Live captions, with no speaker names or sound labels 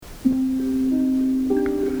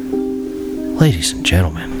Ladies and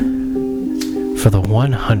gentlemen, for the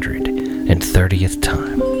 130th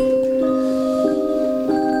time,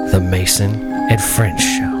 the Mason and Friends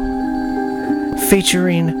Show,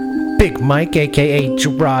 featuring Big Mike, aka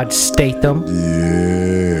Gerard Statham,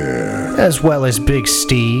 as well as Big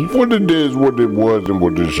Steve, what it is, what it was, and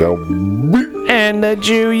what it shall be, and the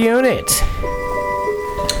Jew Unit.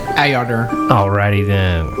 How y'all doing? Alrighty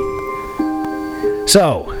then.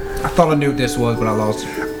 So, I thought I knew what this was, but I lost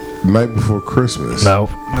it. Night Before Christmas. no,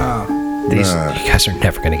 No. you guys are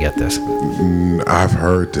never gonna get this. I've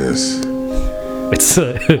heard this. It's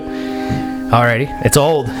alrighty. It's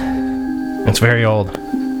old. It's very old.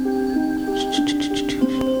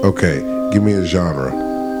 Okay, give me a genre.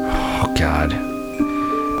 Oh God.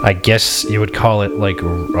 I guess you would call it like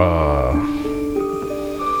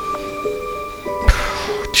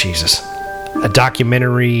Jesus, a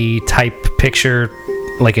documentary type picture,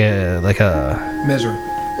 like a Misery.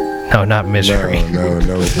 no, not Misery. No.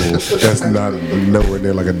 That's not nowhere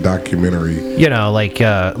near like a documentary. You know, like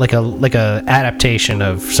a adaptation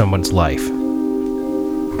of someone's life,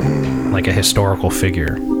 like a historical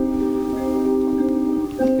figure.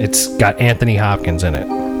 It's got Anthony Hopkins in it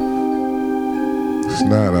It's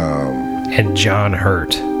not and John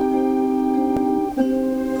Hurt.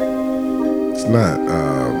 It's not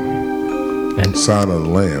And Sign of the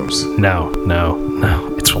Lambs. no,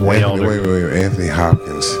 it's way older. Wait, Anthony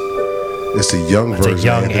Hopkins. It's the young version. It's a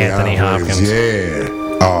young Anthony Hopkins. Yeah.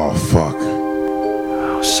 Oh fuck.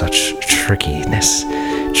 Oh, such trickiness,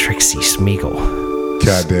 Trixie Smeagol.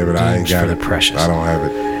 God damn it! I ain't Games got for the it. precious. I don't have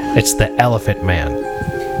it. It's the Elephant Man.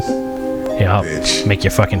 Yeah, I'll Bitch. make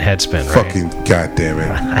your fucking head spin, right? Fucking god damn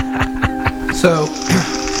it! So,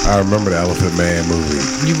 I remember the Elephant Man movie.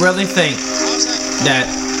 you really think that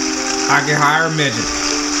I can hire a midget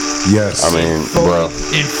Yes. I mean, bro,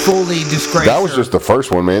 and fully disgrace that was her? just the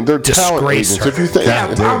first one, man. They're talent Disgrace agents. If you think, Yeah,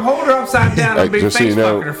 I'm holding her upside down and Like, big just so face you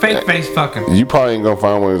know, fucking her, fake face fucking. you probably ain't gonna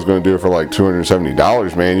find one that's gonna do it for like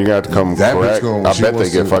 $270, man. You got to come That bitch correct. gonna- I she bet they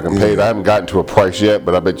wants get to- fucking paid. yeah. I haven't gotten to a price yet,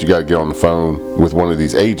 but I bet you got to get on the phone with one of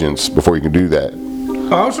these agents before you can do that.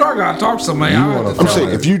 Oh, I'm sure I gotta talk to somebody. I wanna have to I'm tell saying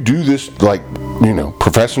her. if you do this like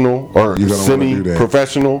professional or You're gonna wanna do that.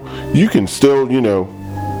 semi-professional, you can still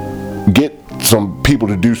get some people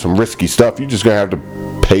to do some risky stuff. You just gonna have to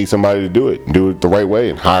pay somebody to do it the right way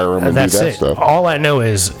and hire them and That's do that it. stuff. All I know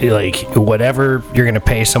is, like, whatever you're going to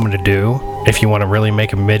pay someone to do, if you want to really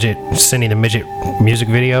make a Cindy the Midget music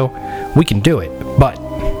video, we can do it. But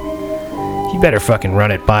you better fucking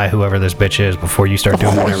run it by whoever this bitch is before you start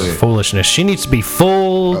doing whatever foolishness. She needs to be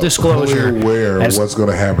full disclosure Fully aware of as- what's going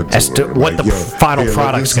to happen to as to her. what the final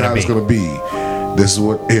product's going gonna to be. This is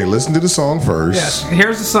what. Here, listen to the song first. Yes,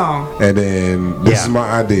 here's the song. And then this Yeah. is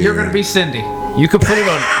my idea. You're gonna be Cindy. You could put it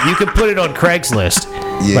on. You could put it on Craigslist,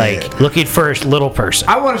 Yeah. like looking for a little person.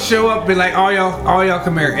 I want to show up, and be like, all y'all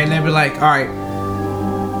come here, and then be like, all right,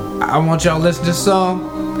 I want y'all to listen to this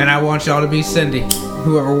song, and I want y'all to be Cindy.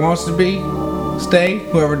 Whoever wants to be, stay.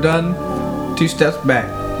 Whoever done, 2 steps back.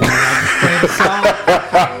 And then I'll just play the song,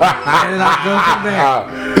 and then I'll go from there.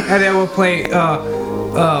 And then we'll play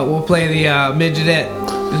the midgetette.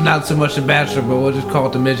 It's not so much the Bachelor, but we'll just call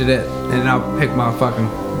it the midgetette, and I'll pick my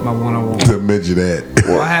one-on-one. The midgetette.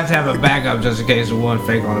 Well, I have to have a backup just in case the one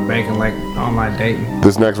fake on the bacon, like online dating.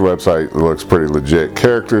 This next website looks pretty legit.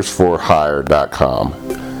 Charactersforhire.com.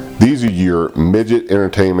 These are your midget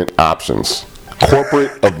entertainment options.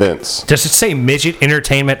 Corporate events. Does it say midget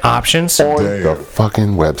entertainment options? On Damn. the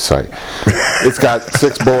fucking website. It's got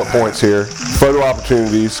 6 bullet points here. Photo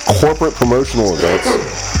opportunities, corporate promotional events.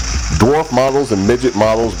 Dwarf models and midget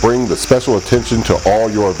models bring the special attention to all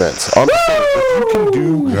your events. I'm just saying,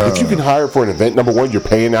 if you can hire for an event, number one, you're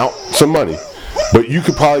paying out some money. But you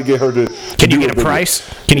could probably get her to. Can you do get a price?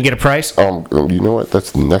 Can you get a price? You know what?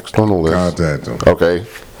 That's next on the list. Contact them. Okay.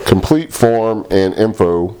 Complete form and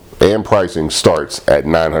info and pricing starts at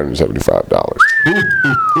 $975.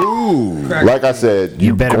 Ooh. Like I said,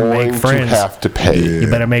 you're better going make to friends. have to pay. You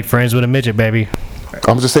better make friends with a midget, baby.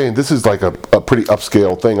 I'm just saying, this is like a pretty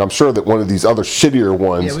upscale thing. I'm sure that one of these other shittier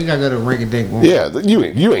ones. Yeah, we gotta go to ring-a-dink one. Yeah,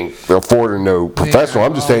 you ain't affording no professional.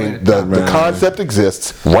 I'm just saying the concept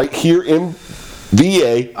exists right here in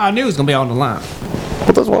VA. I knew it was gonna be on the line.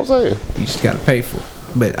 But that's what I'm saying. You just gotta pay for it.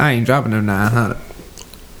 But I ain't dropping no 900.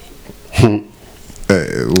 Hey,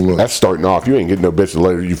 look. That's starting off. You ain't getting no bitch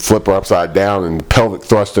later. You flip her upside down and pelvic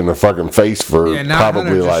thrust in her fucking face for Yeah, 900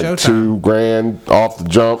 probably is like showtime. $2,000 off the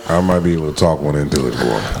jump. I might be able to talk one into it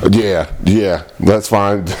for him. Yeah, that's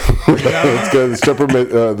fine. Let's go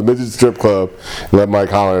to the midget strip club. Let Mike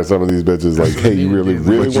holler at some of these bitches like, hey, you really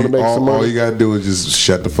want to make some all money? you gotta do is just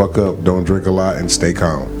shut the fuck up, don't drink a lot, and stay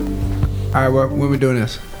calm. All right, when we doing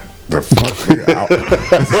this? The fuck out.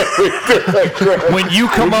 When you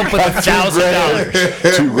come up with $1,000,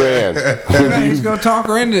 $2,000. He's gonna talk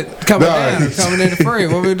her into coming down, coming into free.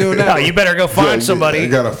 What we doing now? no, you better go find somebody. You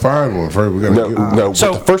gotta find one first. We gotta No.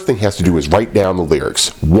 So- What the first thing he has to do is write down the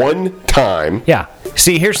lyrics one time. Yeah.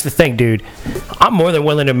 See, here's the thing, dude. I'm more than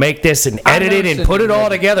willing to make this and edit it and put it all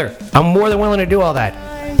together. I'm more than willing to do all that.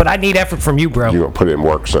 But I need effort from you, bro. You're gonna put in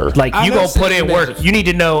work, sir. Like, I you know gonna put Cindy in the work. Midget. You need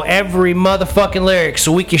to know every motherfucking lyric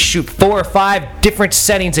so we can shoot 4 or 5 different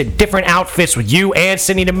settings and different outfits with you and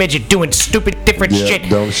Cindy the Midget doing stupid different shit.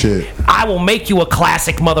 Dumb shit. I will make you a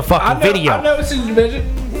classic motherfucking video. I know Cindy the Midget.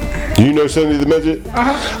 You know Cindy the Midget?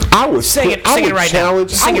 I would Sing it right now. challenge,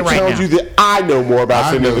 Sing it right challenge now. you that I know more about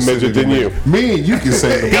I Cindy know the Midget Cindy than the you. Midget. Me and you can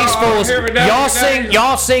say These it. fools, here we go,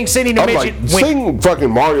 y'all sing Cindy the I'm Midget. like, sing fucking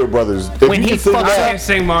Mario Brothers. If when you he can sing fucks I that, can't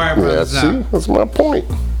sing Mario yeah, Brothers see, now. that's my point.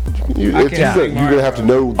 You're can't sing going to have to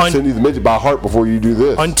know Cindy the Midget by heart before you do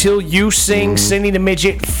this. until you sing Cindy the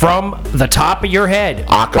Midget from the top of your head,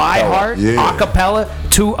 Acapella. by heart, Yeah. acapella,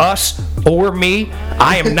 to us or me,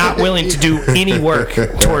 I am not willing to do any work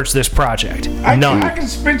towards this project. None. I can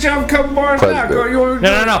spit you up a couple bars now. President. You want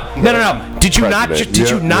No. Did you not? President. Did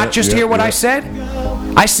you Yep, not yep, just yep, hear what I yep. said?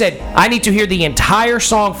 I said I need to hear the entire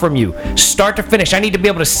song from you, start to finish. I need to be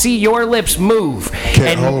able to see your lips move hold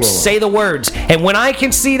and on. say the words. And when I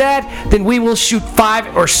can see that, then we will shoot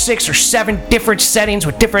 5 or 6 or 7 different settings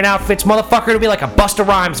with different outfits. Motherfucker, it'll be like a Busta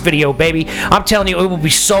Rhymes video, baby. I'm telling you, it will be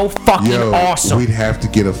so fucking Yo, awesome. we'd have to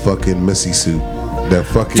get a fucking Missy suit. That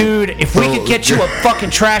fucking Dude, if we could get you a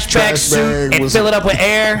fucking trash bag Trash suit bag and was- fill it up with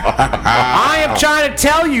air, I am trying to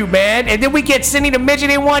tell you, man. And then we get Cindy the Midget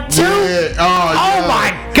in one too. Yeah, Oh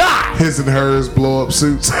my God, his and hers blow up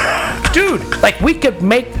suits. dude! Like we could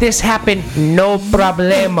make this happen, no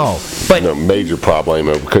problemo. But No major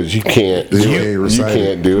problemo because you can't. You You, ain't you recited.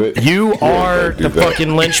 can't do it. you are can't do the that.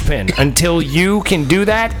 fucking linchpin. Until you can do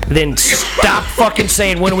that, then stop fucking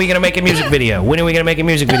saying, when are we gonna make a music video? When are we gonna make a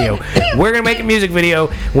music video? We're gonna make a music video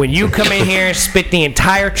when you come in here and spit the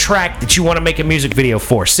entire track that you want to make a music video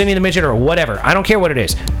for. Cindy the Midget or whatever. I don't care what it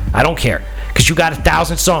is. I don't care. Because you got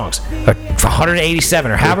 1,000 songs. Or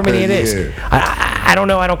 187 or however many it is. Yeah. I don't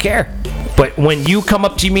know. I don't care. But when you come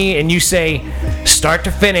up to me and you say, start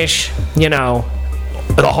to finish, you know,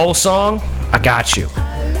 the whole song, I got you.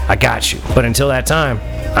 I got you. But until that time,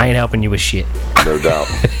 I ain't helping you with shit. No doubt.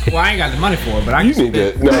 Well, I ain't got the money for it, but I You can need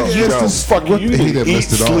spit. to no, Nigga, no, this is- fuck you. what- You he need to done eat,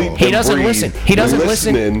 missed it all. sleep, He and doesn't breathe. listen. He doesn't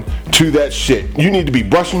listen. Listening to that shit. You need to be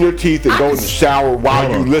brushing your teeth and going to the shower while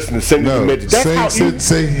Hold you on. listen to Cindy the No, Midget. That's how you.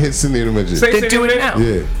 say hit Cindy the Midget. Say Then do it now.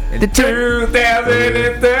 Yeah. The two-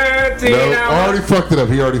 2013. No, already fucked it up.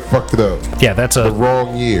 He already fucked it up. Yeah, that's The a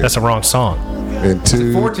wrong year. that's a wrong song. In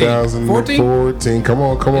 14? 2014. Come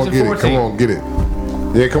on, Is it get it. 14? Come on, get it.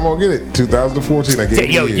 Yeah, come on, get it. 2014. I get it.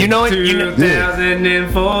 Yo, you know it. You know,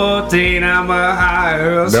 2014, I'm a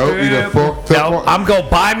higher No, you done fucked up. no, I'm gonna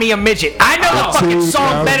buy me a midget. I know the fucking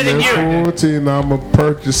song better than you. 2014, I'ma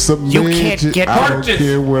purchase some You can't midget. get I don't purchased.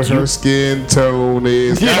 care what her skin tone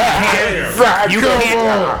is. You Come can't.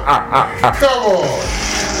 on. Come on.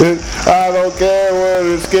 I don't care what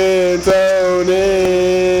his skin tone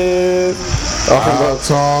is. I'm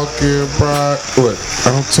talking about what?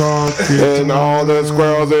 I'm talking And all the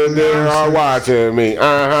squirrels in there are watching me. She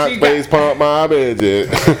got- Face pump my midget.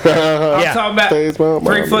 I'm Yeah. talking about Face pump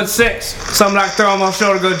my 3'6", something I can throw on my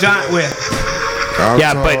shoulder, go giant with.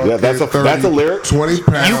 Yeah, but- Yeah, that's a lyric. 20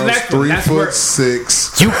 pounds, That's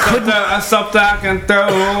 3'6". You couldn't. Something I can throw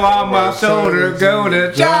on my shoulder, go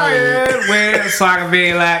to giant with. So I can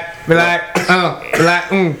be like, come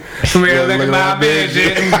here, look at my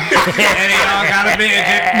midget. And he all got a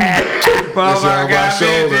midget. Oh It's my on my God,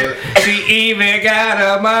 shoulder. midget. She even got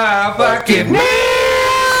a motherfucking There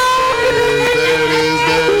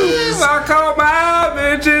it is. I call my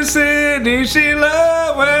bitch Cindy. She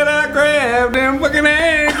love when I grab them fucking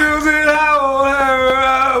angels and hold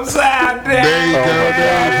her upside down. There you go.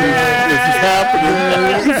 This is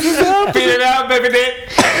happening. Beat it out, baby dick.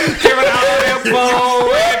 Give it all them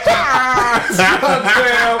forward.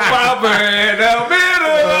 Still popping in the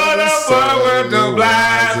middle of the forward. The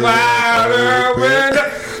black wild window.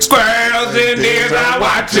 Squirrels and deers are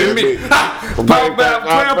watching me. Pump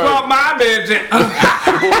up my midget. Look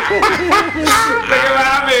at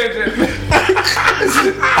my midget.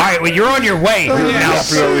 All right, well, you're on your way. Now,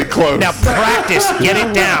 Definitely close. now practice, get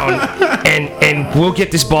it down, and we'll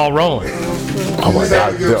get this ball rolling. Oh my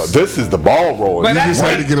God, yo, this is the ball rolling. But You just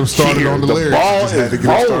had to get him started on the The lyrics. ball You just had to is get him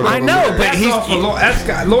started rolling. on I the know, lyrics. but That's he's all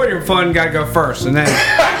for lawyer fun. Got to go first, and then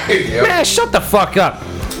man. Shut the fuck up.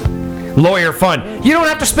 lawyer fund. You don't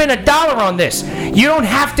have to spend $1 on this. You don't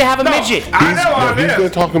have to have a midget. I know I'm He's in. gonna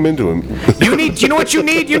talk him into him. You know what you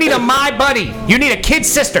need? You need a my buddy. You need a kid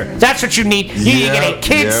sister. That's what you need. You need to get a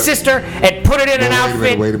kid sister and put it in an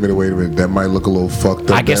outfit. Wait a minute. That might look a little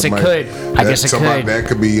fucked up. I guess it could. That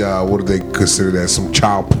could be, what do they consider that? Some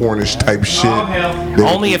child pornish type shit. Oh, hell.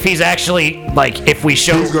 Only if he's actually, like, if we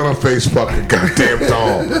show... He's gonna face fucking goddamn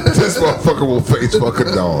doll. This motherfucker will face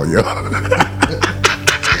fucking doll, yo.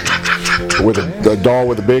 With a doll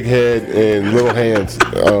with a big head and little hands.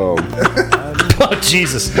 Oh,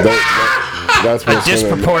 Jesus. That's what's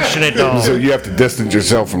Disproportionate doll. So you have to distance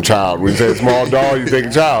yourself from child. When you say small doll, you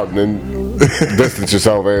think child, and then distance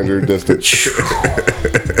yourself, Andrew. Distance.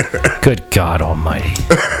 Good God Almighty.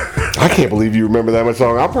 I can't believe you remember that much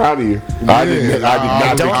song. I'm proud of you. I did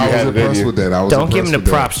not think you had it in you. Don't give him the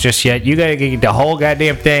props just yet. You gotta get the whole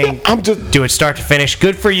goddamn thing. I'm just do it start to finish.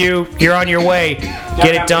 Good for you. You're on your way.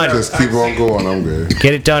 Get it done. Just keep on going. I'm good.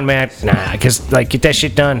 Get it done, man. Nah, cause like get that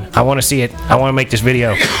shit done. I want to see it. I want to make this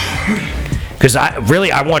video. Because I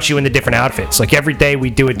want you in the different outfits. Like every day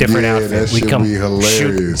we do a different outfit. That We should come be hilarious.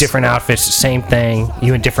 shoot different outfits, same thing.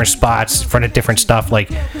 You in different spots, in front of different stuff.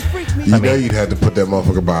 Like You know you'd have to put that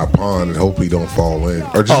motherfucker by a pond and hope he don't fall in.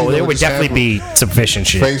 Or just, there would definitely be sufficient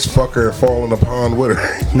shit. face fucker and fall in the pond with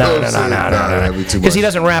her. No. That'd be too Because he much.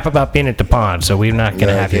 doesn't rap about being at the pond, so we're not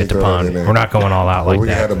gonna Yeah, have you at can't the throw it pond. in there. We're not going all out like we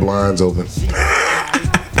can that. have the blinds open.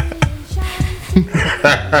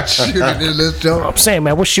 I'm saying,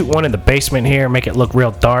 man, we'll shoot one in the basement here, make it look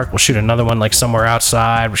real dark. We'll shoot another one like somewhere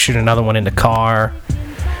outside. We'll shoot another one in the car.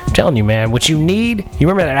 I'm telling you, man, what you need. You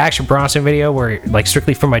remember that Action Bronson video where, like,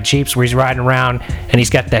 Strictly for My Jeeps, where he's riding around and he's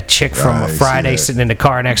got that chick from Right, I see Friday that. sitting in the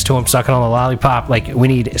car next to him, sucking on the lollipop. Like, we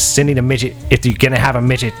need Cindy the Midget. If you're gonna have a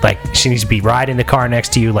midget, like, she needs to be riding the car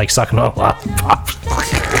next to you, like, sucking on a lollipop.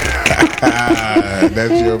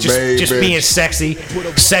 That's your baby. Just being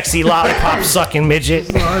sexy lollipop sucking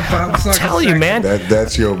midget. I'm telling you, man.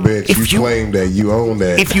 That's your bitch. If You you- claim that. You own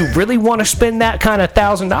that. If you really want to spend that kind of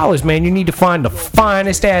 $1,000, man, you need to find the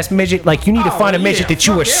finest ass midget. Like, you need to find a midget that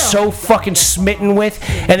you are so fucking smitten with,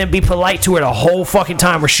 and then be polite to her the whole fucking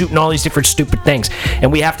time. We're shooting all these different stupid things,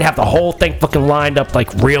 and we have to have the whole thing fucking lined up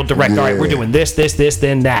like real direct. All right, we're doing this,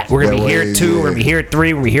 then that. We're gonna That be here way, at 2. We're gonna be here at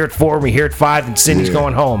 3. We're gonna be here at 4. We're gonna be here at 5, and Cindy's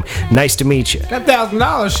going home. Nice to meet you. That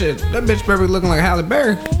 $1,000 shit. That bitch better be looking like Halle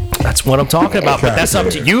Berry. That's what I'm talking about. But that's up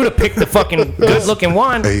to you to pick the fucking good-looking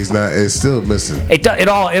one. He's not. It's still missing. It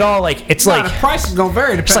all like it's Nah, like. the price is gonna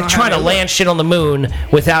vary. It's like trying to land shit on the moon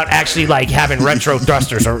without actually like having retro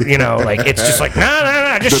thrusters, or like it's just like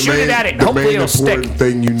no, just shoot it at it. Hopefully it'll stick. The main important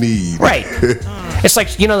thing you need. Right. It's like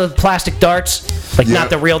the plastic darts, like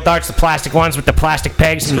not the real darts, the plastic ones with the plastic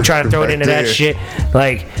pegs, and you try to throw it into that shit.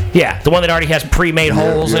 Like the one that already has pre-made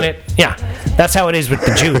holes in it. Yeah, that's how it is with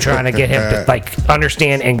the Jew trying to get him to like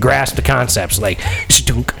understand and grasp the concepts. Like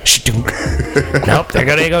shadunk. Nope,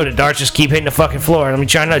 there you go. The darts just keep hitting the fucking floor. Let me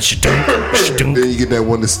try another shadunk. Then you get that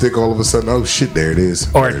one to stick all of a sudden. Oh shit, there it is.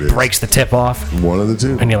 Or There it breaks the tip off. One of the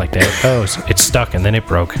two. And you're like, there it goes. It's stuck, and then it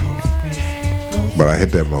broke. But I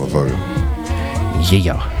hit that motherfucker.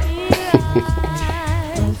 Yeah.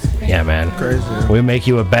 Yeah, man. Crazy. We make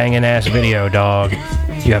you a banging ass video, dog.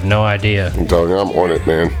 You have no idea. I'm telling you, I'm on it,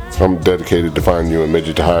 man. I'm dedicated to find you a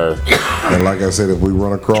midget to hire. And like I said, if we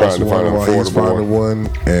run across Trying to one find an while he's affordable finding one,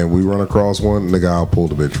 and we run across one, nigga, I'll pull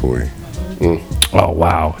the bitch for you. Oh,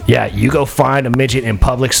 wow. Yeah, you go find a midget in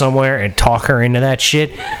public somewhere and talk her into that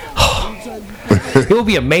shit. It would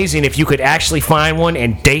be amazing if you could actually find one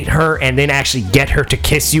and date her and then actually get her to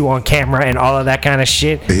kiss you on camera and all of that kind of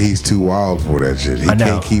shit. He's too wild for that shit. He I know.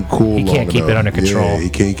 can't keep cool He long can't keep it enough. under control. Yeah, he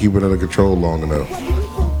can't keep it under control long enough.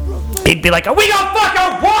 He'd be like, are we gonna fuck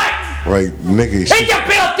or what? Like, nigga, Hey, you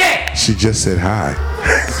built it! she just said hi.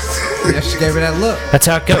 Yeah, she gave me that look. That's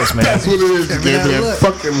how it goes, man. That's what it is. She Give me gave me that that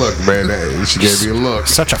look. fucking look, man. She gave me a look.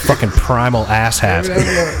 Such a fucking primal asshat. Give me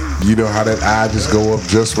that look. You know how that eye just go up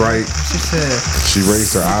just right? She said. She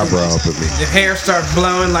raised her eyebrow up at me. The hair starts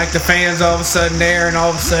blowing like the fans all of a sudden there, and all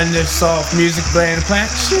of a sudden there's soft music playing the plant.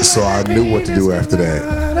 So I knew what to do after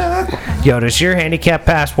that. Yo, does your handicap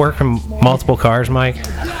pass work from multiple cars, Mike?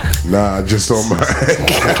 Nah, just on my.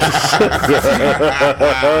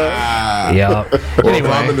 Yeah. Or if I'm in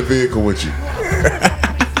Anyway, the vehicle with you.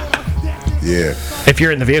 Yeah, if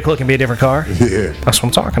you're in the vehicle, it can be a different car. yeah, That's what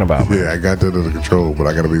I'm talking about. Man. yeah. I got that under control, but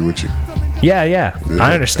I gotta be with you. Yeah.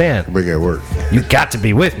 I understand. Make it work. You got to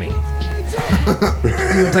be with me. You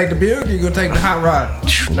gonna take the Buick or you gonna take the hot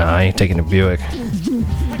rod? Nah, I ain't taking the Buick.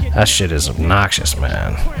 That shit is obnoxious,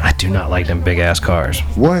 man. I do not like them big ass cars.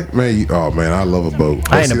 What, man? Oh man, I love a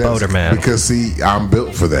boat. I ain't a See, that's- boater, man. Because see, I'm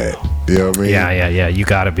built for that. You know what I mean? Yeah. You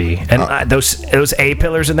gotta be. And those A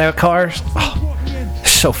pillars in their cars,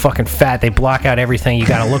 so fucking fat. They block out everything. You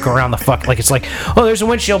gotta look around the fuck. Like it's like, oh, there's a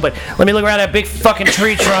windshield, but let me look around that big fucking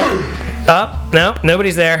tree trunk. No,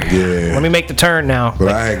 nobody's there. Yeah. Let me make the turn now. But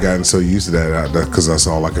I had gotten so used to that because I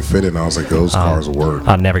saw like a fit it, and I was like, those cars will work.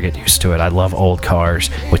 I'll never get used to it. I love old cars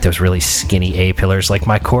with those really skinny A pillars, like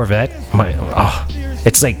my Corvette.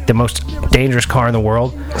 It's like the most dangerous car in the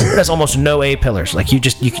world. It has almost no A pillars. Like you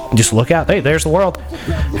can just look out. Hey, there's the world.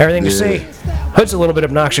 Everything to see. Hood's a little bit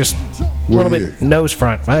obnoxious. A little bit nose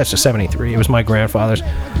front. That's a 73. It was my grandfather's.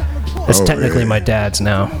 It's technically my dad's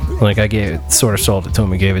now. Like I sort of sold it to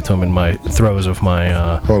him and gave it to him in my throes of my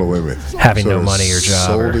hold on, wait a minute. Having no money or job.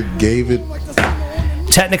 Sold it, gave it.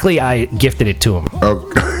 Technically, I gifted it to him.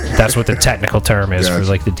 Okay. That's what the technical term is for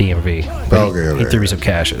like the DMV. But he threw me some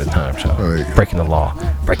cash at the time, so breaking the law.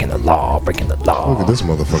 Look at this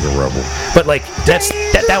motherfucking rebel. But like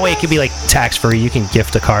that way it could be like tax free. You can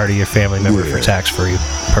gift a car to your family member for tax free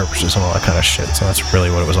purposes and all that kind of shit. So that's really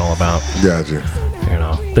what it was all about. Gotcha. You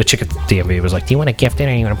know, the chick at the DMV was like, "Do you want to gift it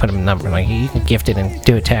or you want to put a number?" Like, you can gift it and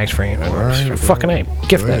do it tax free. Fucking A,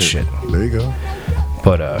 gift that shit. There you go.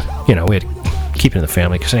 But we had keep it in the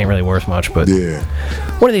family because it ain't really worth much. But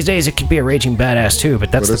one of these days it could be a raging badass too.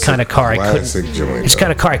 But that's the kind of car I couldn't. It's the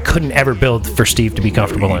kind of car I couldn't ever build for Steve to be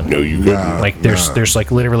comfortable in. No, you couldn't. Like there's like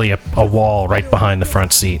literally a wall right behind the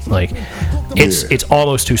front seat. Like it's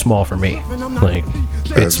almost too small for me. Like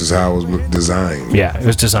that's just how it was designed. Yeah, it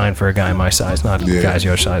was designed for a guy my size, not guys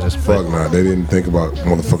your sizes. Fuck no, they didn't think about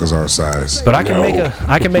motherfuckers our size. But I can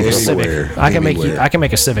make a Civic. I can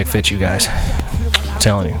make a Civic fit you guys.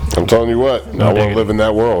 I'm telling you what, I want to live in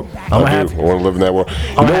that world. I want to live in that world.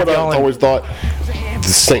 You know what I always thought? The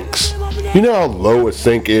sinks. You know how low a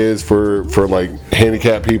sink is for like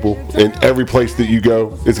handicapped people? In every place that you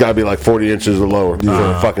go, it's got to be like 40 inches or lower for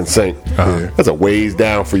a fucking sink. That's a ways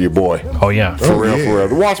down for your boy. Oh, yeah. For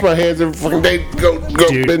real. Wash my hands every fucking day. Go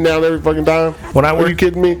bend down every fucking time. Are you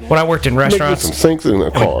kidding me? When I worked in restaurants, some sinks in a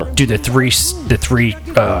car. Do the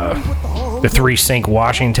three sink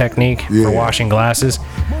washing technique for washing glasses.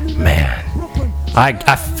 Man,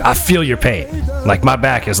 I feel your pain. Like my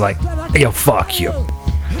back is like, yo, fuck you.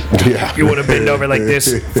 Yeah. You would have been over like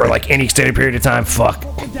this for like any extended period of time. Fuck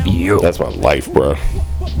you. That's my life, bro.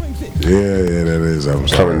 Yeah, that is. I'm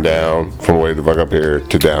coming down from way the fuck up here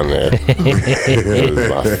to down there. That is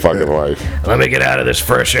my fucking life. Let me get out of this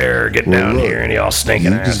fresh air, get down here, and y'all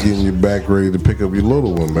stinking ass. You just getting your back ready to pick up your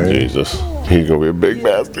little one, man. Jesus, he's gonna be a big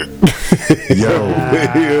bastard. Yo,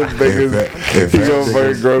 he's gonna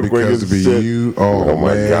fucking grow quick as shit. You, oh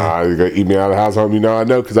my god, he's gonna eat me out of the house home. You know I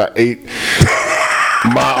know because I ate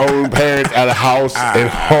my own parents at a house at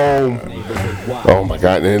home. Oh my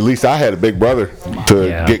god! And at least I had a big brother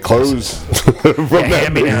to get clothes from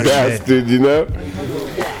that big bastard, you know.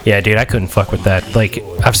 Yeah, dude, I couldn't fuck with that. Like,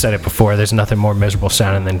 I've said it before, there's nothing more miserable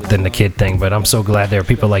sounding than the kid thing, but I'm so glad there are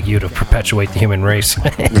people like you to perpetuate the human race.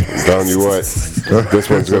 I'm telling you what, this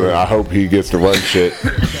one's gonna, I hope he gets to run shit.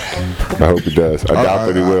 I hope he does. I doubt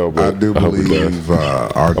that he will, but I do believe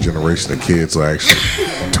our generation of kids will actually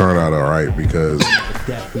turn out all right, because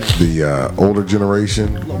the older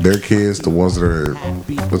generation, their kids, the ones that are,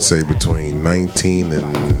 let's say, between 19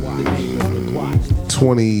 and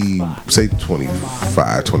 20, say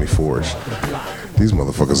 25, 24-ish. These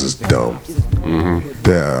motherfuckers is dumb.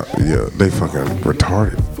 They fucking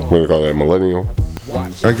retarded. What do you call that, millennial?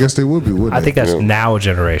 I guess they would be, wouldn't they? I think that's now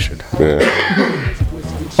generation. Yeah.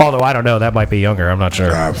 Although I don't know, that might be younger. I'm not sure.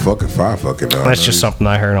 Fucking know. That's just something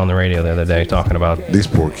I heard on the radio the other day talking about. These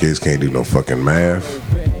poor kids can't do no fucking math.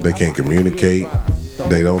 They can't communicate.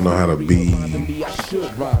 They don't know how to be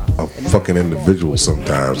a fucking individual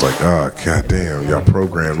sometimes. Like, goddamn, y'all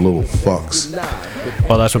program little fucks.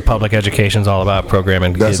 Well, that's what public education's all about,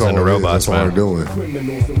 programming kids into robots, man. That's all they're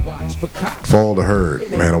doing. Follow the herd.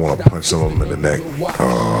 Man, I want to punch some of them in the neck.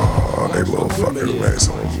 Oh, they little fuckers, man.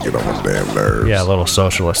 Some of them get on my damn nerves. Yeah, little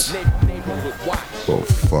socialists. Little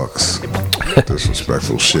fucks.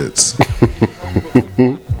 Disrespectful shits.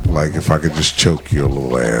 Like, if I could just choke your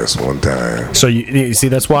little ass one time. So you see,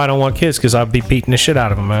 that's why I don't want kids, because I'll be beating the shit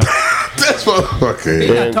out of them, man. That's what. Okay.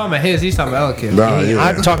 He's not talking about his. He's talking about other kids.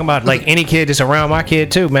 I'm talking about like any kid that's around my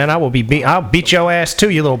kid too, man. I'll beat your ass too,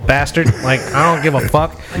 you little bastard. Like, I don't give a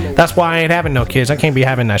fuck. That's why I ain't having no kids. I can't be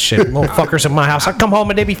having that shit. Little fuckers in my house. I come home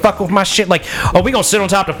and they be fucking with my shit. Like, oh, we gonna sit on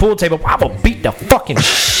top of the pool table. I will beat the fucking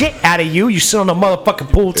shit out of you. You sit on the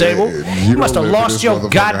motherfucking pool table. You must have lost your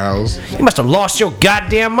You must have lost your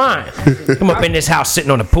goddamn mind. Come up in this house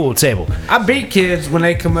sitting on the pool table. I beat kids when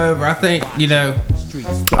they come over. I think,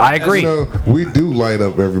 I agree. street. We do light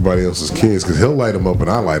up everybody else's kids because he'll light them up and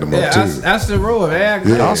I light them up too. That's the rule, man.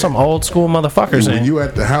 Yeah. All some old school motherfuckers. When you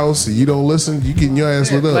at the house and you don't listen, you getting your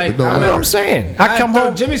ass lit up. Like, It don't I You know what I'm matter. saying? I come threw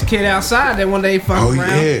home. Jimmy's kid outside that one day fucking Oh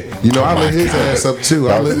around. yeah, I lit his ass up too.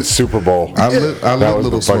 That was the Super Bowl. I lit That was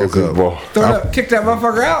little the fucking smoke Super Bowl. up. Kick that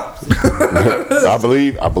motherfucker out.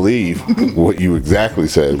 I believe what you exactly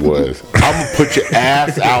said was, I'm gonna put your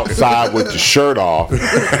ass outside with your shirt off.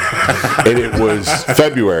 And it was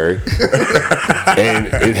February, and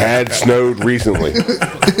it had snowed recently.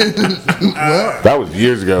 That was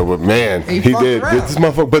years ago, but man, he did. This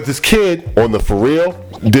motherfucker, but this kid on the for real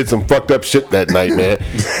did some fucked up shit that night, man.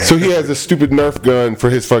 So he has a stupid Nerf gun for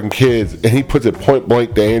his fucking kids, and he puts it point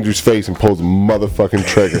blank to Andrew's face and pulls a motherfucking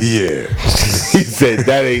trigger. Yeah. He said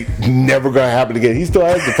that ain't never gonna happen again. He still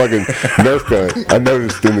has the fucking Nerf gun. I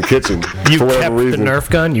noticed in the kitchen You for whatever kept reason. the Nerf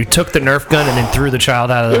gun. You took the Nerf gun and then threw the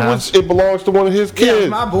child out of the house. It belongs to one of his Yeah, kids.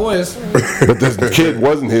 my boys. But this kid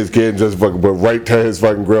wasn't his kid, just fucking, but right to his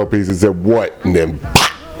fucking grill piece and said, what? And then,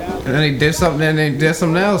 And then they did something, and they did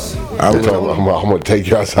something else. I told him, I'm gonna take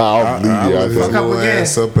you outside. I'll leave I you lit his outside. little again.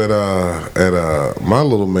 ass up at my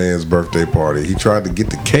little man's birthday party. He tried to get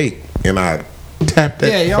the cake, and I tapped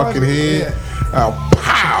that Yeah, y'all- fucking head.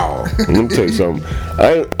 Pow! Let me tell you something.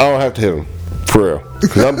 I don't have to hit him. For real.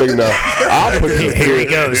 Because I'm big enough. I'll put the Here he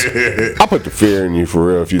goes. I'll put the fear in you for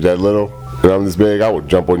real. If you're that little and I'm this big, I would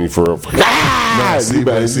jump on you for real. You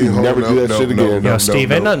better never do that shit again. Yo,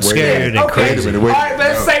 Steve, ain't nothing scarier than Okay, crazy. all right,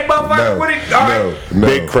 let's say motherfucker. What it? All right.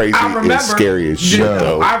 Big crazy I remember. is scary as shit,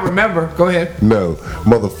 though. I remember. Go ahead. No,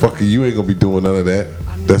 motherfucker, you ain't gonna be doing none of that.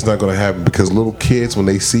 That's not gonna happen because little kids, when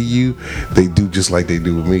they see you, they do just like they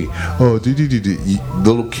do with me. Oh,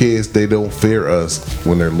 little kids, they don't fear us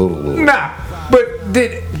when they're little. Nah, but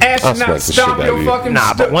did Ash I'll not smack the shit stomp out your of you. fucking?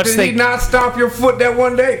 Nah, but once did they- he not stomp your foot that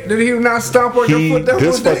one day? Did he not stomp on your foot that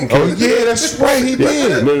This one day? fucking Oh kid. yeah, that's right, he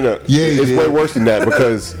did. No. Yeah, he it's did. way worse than that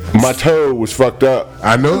because my toe was fucked up.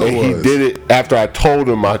 I know it and he was. did it after I told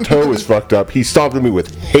him my toe was fucked up. He stomped at me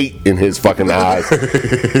with hate in his fucking eyes.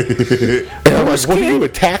 And I'm like, what are you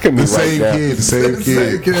attacking me The right same now? kid, the same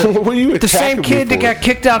kid. What are you The same attacking kid me that for? got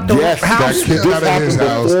kicked out the Yes, house. Got kicked This out of his happened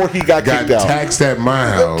house. before he got kicked out. taxed at my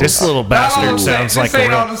house. This little bastard sounds like this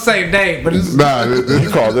ain't a on real. the same day, but it's Nah, You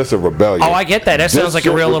call this a rebellion? Oh, I get that. That sounds like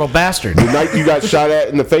a real little bastard. The night you got shot at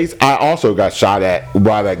in the face, I also got shot at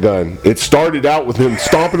by that gun. It started out with him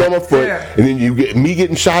stomping on my foot, Yeah. and then you get me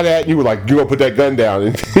getting shot at, and you were like, "You're gonna put that gun down,"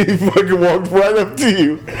 and he fucking walked right up to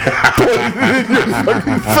you, pointed it in your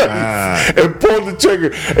fucking face, and pulled the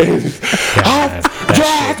trigger. And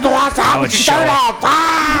go outside with your shirt off.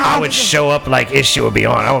 I would show up like issue would be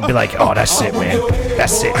on. I would be like, oh, that's it, man.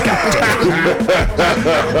 That's it. God damn it.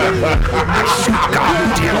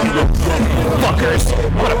 God damn you little fuckers.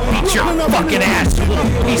 I'm gonna beat your fucking ass, you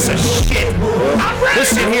little piece of shit.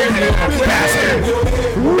 Listen here, you little bastard.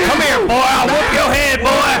 Come here, boy. I'll whoop your head,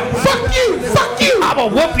 boy. Fuck you. Fuck you. I'm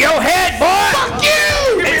gonna whoop your head, boy. Fuck you.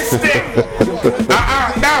 It's stick.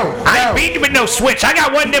 No. I ain't beating you with no switch. I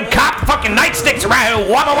got one of them cop fucking nightsticks around here.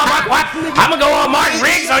 What? I'm gonna go on Martin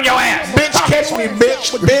Riggs on your ass. bitch, catch me,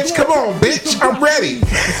 bitch. Bitch, come on, bitch. I'm ready.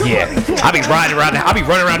 Yeah, I'll be riding around. I'll be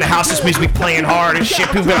running around the house. This music be playing hard and shit.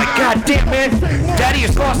 People be like, "God damn, man, Daddy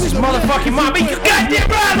has lost his motherfucking mind." You goddamn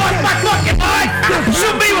right, I lost my fucking mind.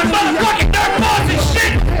 Shoot me with motherfucking Nerf balls and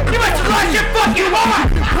shit. You must have lost your fucking mind.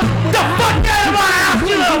 The fuck out of my house,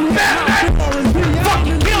 you little bastard.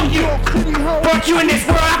 Fucking kill you. Brought you in this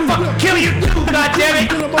world. I fucking kill you too. God damn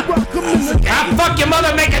it. I'll fuck your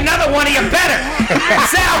mother, make another one of you better.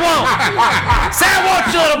 Say I won't. Say I won't,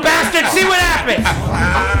 you little bastard. See what happens.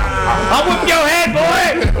 I'll whip your head,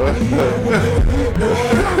 boy.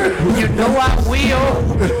 You know I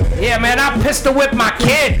will. Yeah, man, I pistol whip my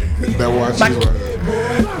kid. Now watch this one.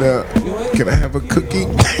 Now, can I have a cookie?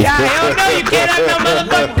 Yeah, hell no, you can't have no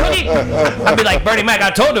motherfucking cookie. I'd be like, Bernie Mac,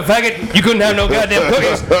 I told the faggot you couldn't have no goddamn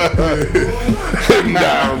cookies.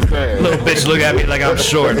 Little bitch look at me like I'm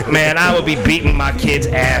short. Man, I would be beating my kid's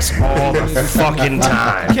ass all the fucking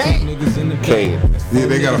time. Kane. Yeah,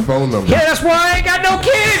 they got a phone number. Yeah, that's why I ain't got no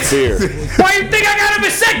kids. Here. Why you think I got a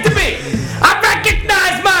vasectomy? I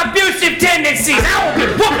recognize my abusive tendencies. I will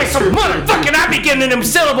be whooping some motherfucking. I be getting them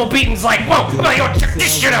syllable beatings like, whoa, yo, check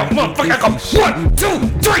this shit out, motherfucker. I go 1,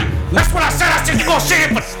 2, 3. That's what I said. I said you gonna say it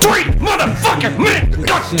for 3 motherfucking minutes.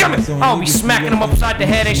 God damn it. I'll be smacking them upside the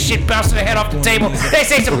head and shit, bouncing their head off the table. They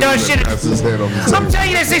say some dumb shit. That's his head on the I'm telling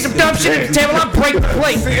you, they say some dumb shit at the table. I break the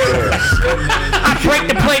plate. I break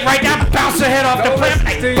the plate right now, bounce the head off the plate. I'm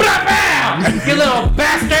like, blah, blah, you little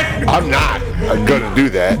bastard. I'm not. gonna do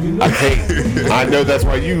that. I can't. I know that's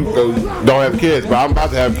why you don't have kids, but I'm about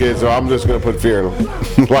to have kids, so I'm just gonna put fear in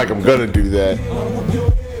them. Like I'm gonna do that.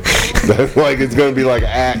 That's like it's gonna be like an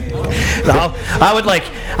act. I would like.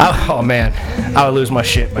 Oh man, I would lose my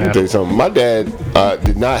shit, man. Let me tell you something. My dad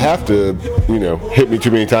did not have to, hit me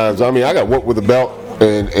too many times. I mean, I got whooped with a belt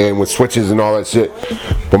and with switches and all that shit.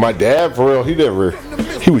 But my dad, for real,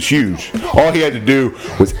 he was huge. All he had to do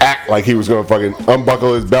was act like he was gonna fucking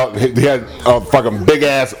unbuckle his belt, and he had a fucking big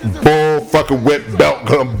ass bull fucking whip belt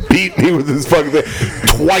gonna beat me with his fucking thing.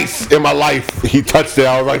 Twice in my life he touched it.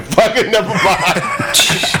 I was like, fucking never mind.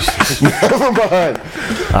 Never mind.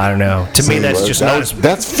 I don't know. To me, that's just not as.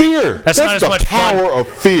 That's fear. That's not as the much power fun. of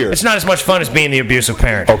fear. It's not as much fun as being the abusive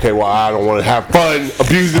parent. Okay, well, I don't want to have fun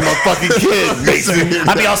abusing my fucking kids, Mason.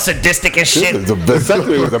 I'd be all sadistic and shit. This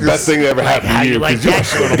is the best thing that ever happened How to you. you like that,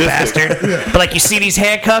 you little bastard? But like, you see these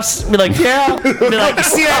handcuffs? Be like, yeah. Be like, you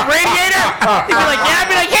see that radiator? You'd be like, yeah.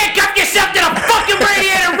 Be like, handcuff yourself to the fucking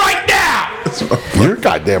radiator right now. You're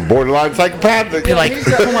goddamn borderline psychopathic. You're like,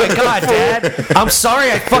 oh my god, Dad, I'm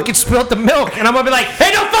sorry I fucking spilled the milk. And I'm gonna be like,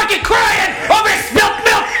 hey, no fucking crying over spilt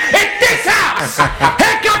milk in this house.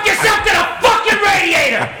 Handcuff yourself to the fucking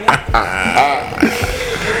radiator.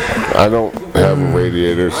 I don't have a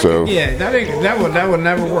radiator, so. Yeah, that would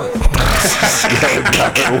never work.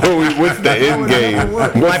 What's the end game?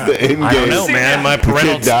 What's the end game? I don't know, man. My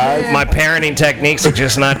parenting techniques are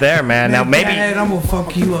just not there, man. Now maybe. Dad, I'm gonna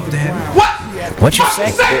fuck you up, Dad. What? What you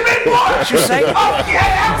say? What you say? Oh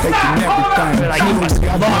yeah, Like you must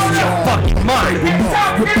have lost your fucking mind.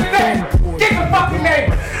 get the fucking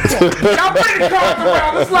neighbor. Y'all bring the cars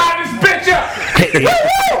around. Let's line this bitch up. Woo,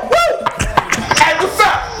 woo, woo. Hey, what's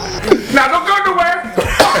up? Now don't go nowhere.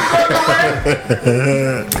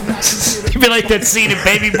 You be like that scene in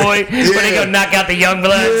Baby Boy when they go knock out the young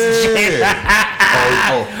bloods. You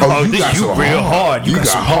got you some real hard. You got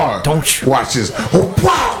some hard. Don't you? Watch this. Oh,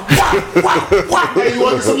 wow. Hey, you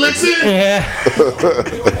want to get some licks in? Yeah.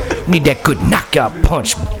 Need that good knockout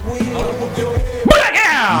punch.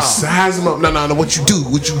 You size them up. No. What you do?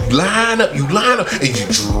 You line up, and you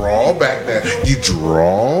draw back there. You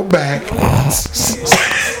draw back,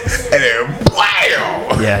 and then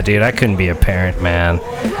blam. Yeah, dude, I couldn't be a parent, man.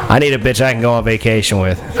 I need a bitch I can go on vacation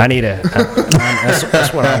with. I need a.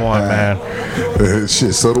 That's what I want, man.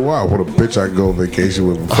 Shit, so do I. I want a bitch I can go on vacation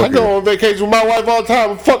with. I go on vacation with my wife all the time.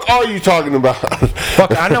 What the fuck are you talking about?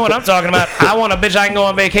 Fuck, I know what I'm talking about. I want a bitch I can go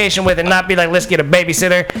on vacation with and not be like, let's get a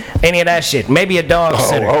babysitter, any of that shit. Maybe a dog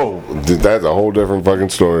sitter. Oh, that's a whole different fucking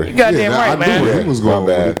story. Goddamn right, I man. knew where he was going.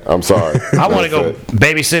 My bad. I'm sorry. I want to go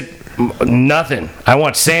babysit nothing. I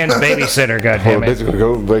want Sam's babysitter, goddamn bitch it. to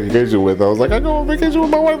go on vacation with. I was like, I go on vacation with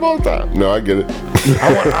my wife all the time. No, I get it.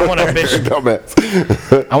 I want a bitch.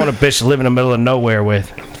 Dumbass. I want a bitch to live in the middle of nowhere with.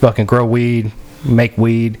 Fucking grow weed, make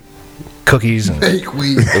weed, cookies, and Make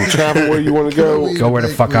weed. And travel where you want to go. go where the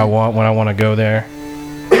fuck I want when I want to go there.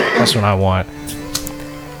 That's what I want.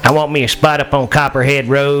 I want me a spot up on Copperhead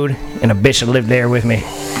Road and a bitch to live there with me.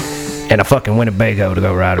 And a fucking Winnebago to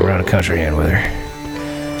go ride around the country in with her.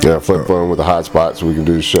 Yeah, flip phone with the hot spot so we can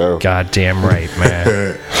do the show. Goddamn right,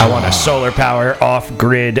 man. I want a solar power,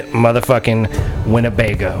 off-grid motherfucking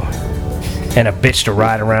Winnebago. And a bitch to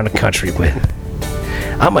ride around the country with.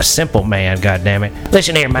 I'm a simple man, goddammit.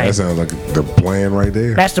 Listen here, man. That sounds like the plan right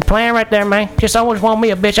there. That's the plan right there, man. Just always want me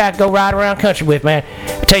a bitch I can go ride around country with, man.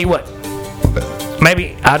 I tell you what.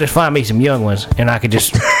 Maybe I'll just find me some young ones, and I could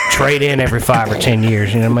just trade in every 5 or 10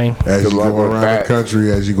 years. You know what I mean? As Good you luck going with around that. the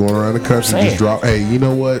country, Saying. just drop. Hey, you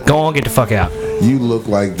know what? Go on, get the fuck out. You look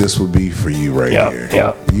like this would be for you right Yep, here.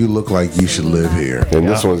 yep. You look like you should live here. And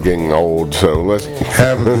this one's getting old, so let's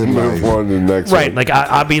Have a good move life. on to the next Right, one. like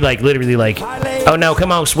I'll be like literally like, oh no,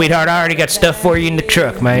 come on, sweetheart, I already got stuff for you in the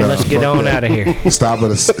truck, man. Let's get on out of here. Stop at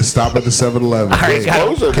the 7-Eleven. I already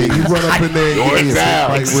got Closer. Can you run up in there and get me a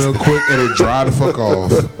down. Sprite real quick and then dry the fuck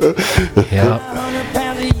off? Yep.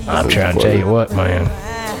 I'm trying to tell you what, man.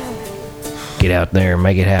 Get out there and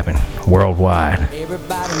make it happen worldwide.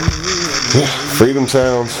 Freedom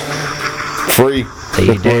sounds free.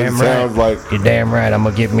 You damn right. Sounds like You're damn right. I'm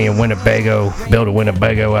gonna get me a Winnebago, build a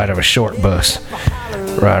Winnebago out of a short bus,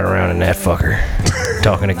 ride around in that fucker,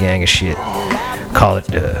 talking a gang of shit. Call it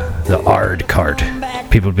the Ard cart.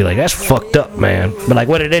 People would be like, "That's fucked up, man." But like,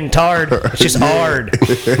 what? It isn't tard. It's just Ard.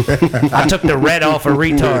 I took the red off of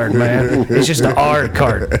retard, man. It's just the Ard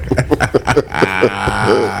cart.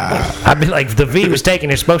 I'd be like, the V was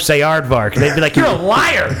taken. It's supposed to say Aardvark. And they'd be like, "You're a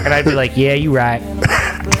liar," and I'd be like, "Yeah, you right.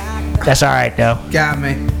 That's all right though." Got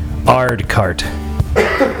me. Ard cart.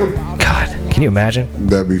 God, can you imagine?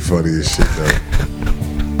 That'd be funny as shit,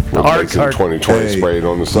 though. Arcs are 2020 sprayed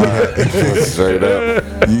on the side. Straight up.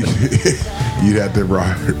 You'd have to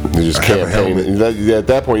ride. You just campaigning. At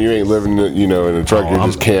that point, you ain't living, in a truck. You're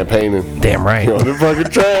just campaigning. Damn right. You're on the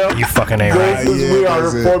fucking trail. You fucking ain't right. We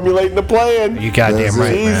are formulating the plan. You goddamn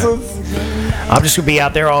right, man. I'm just gonna be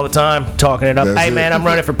out there all the time talking it up. Hey, man, I'm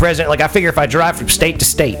running for president. Like, I figure if I drive from state to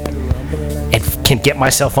state and can get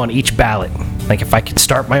myself on each ballot, like if I could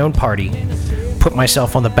start my own party, put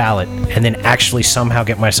myself on the ballot, and then actually somehow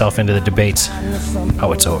get myself into the debates,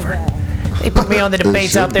 oh, it's over. They put me on the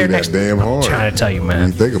debates out there next. Damn hard. I'm trying to tell you, man.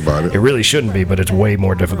 You think about it. It really shouldn't be, but it's way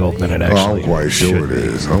more difficult than it actually. I'm quite sure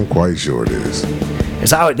it is.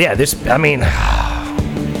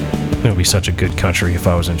 It would be such a good country if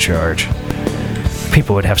I was in charge.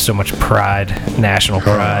 People would have so much pride, national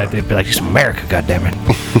pride. They'd be like, "It's America, goddammit."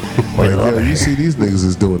 You see these niggas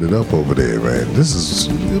is doing it up over there, man. This is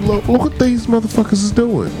look what these motherfuckers is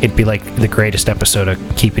doing. It'd be like the greatest episode of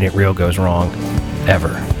Keeping It Real goes wrong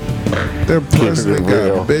ever. Their president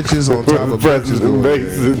got bitches on top of bitches.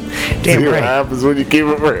 Damn right. What happens when you keep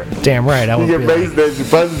it real? Damn right. I would You be get based as your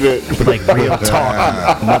president. like real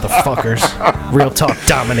talk, motherfuckers. Real talk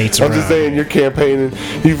dominates around. I'm just saying, you're campaigning,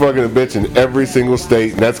 you fucking a bitch in every single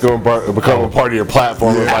state, and that's going to become a part of your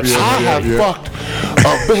platform. I have fucked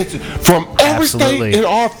a bitch from every state in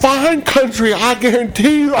our fine country. I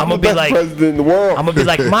guarantee you, I'm the best president in the world. I'm gonna be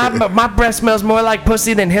like, my breath smells more like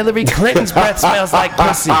pussy than Hillary Clinton's breath smells like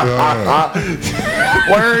pussy.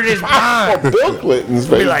 Word is mine. Or Bill Clinton's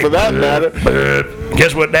face, for that matter.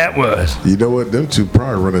 Guess what that was? You know what? Them two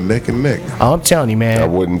probably running neck and neck. I'm telling you, man. I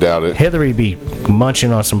wouldn't doubt it. Hillary be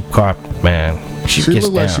munching on some carp, man. She gets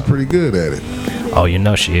look down. like she's pretty good at it. Oh, you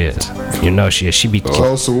know she is. She be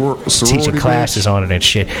teaching classes on it and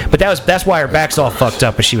shit. But that's why her back's all fucked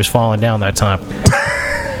up as she was falling down that time.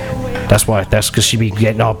 That's because she be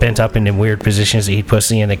getting all bent up in them weird positions to eat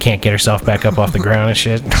pussy and they can't get herself back up off the ground and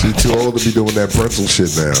shit. She's too old to be doing that pretzel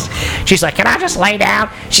shit now. She's like, "Can I just lay down?"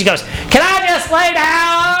 She goes, "Can I just lay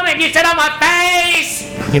down and you sit on my face?"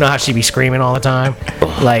 You know how she be screaming all the time?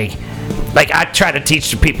 Like I try to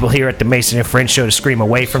teach the people here at the Mason and Friends show to scream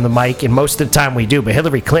away from the mic, and most of the time we do, but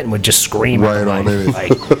Hillary Clinton would just scream right on it.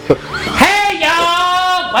 Like, "Hey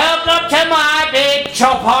y'all, welcome to my big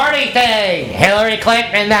show party thing. Hillary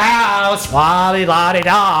Clinton in the house.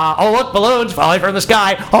 La-di-la-di-da. Oh, look, balloons falling from the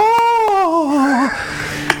sky. Oh!"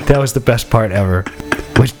 That was the best part ever.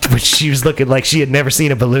 When she was looking like she had never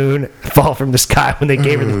seen a balloon fall from the sky when they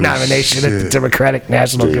gave her the nomination at the Democratic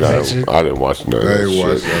National Convention. I didn't watch none of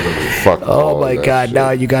that shit. Oh my God! Shit.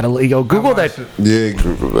 Now you gotta Google that. Yeah,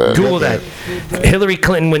 Google that. Hillary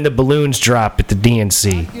Clinton when the balloons dropped at the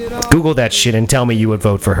DNC. Google that shit and tell me you would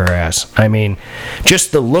vote for her ass. I mean,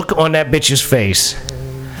 just the look on that bitch's face.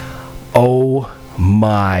 Oh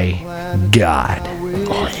my God!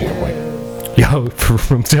 Oh, I can't wait. Yo,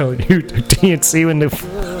 I'm telling you, DNC when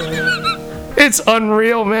it's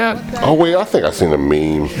unreal, man. Oh wait, I think I seen a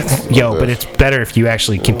meme. Yo, but it's better if you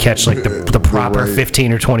actually can catch like the proper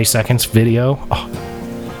 15 or 20 seconds video. Oh,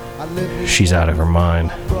 she's out of her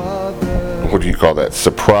mind. What do you call that?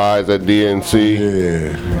 Surprise at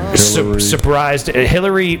DNC? Yeah. Surprised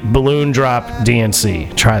Hillary balloon drop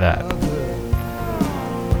DNC. Try that.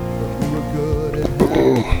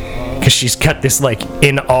 Because she's got this like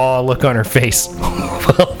in awe look on her face.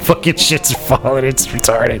 Well, fucking shit's falling. It's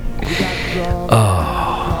retarded.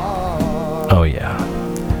 Oh yeah.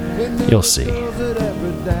 You'll see.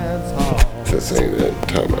 This ain't it.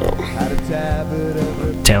 Time out.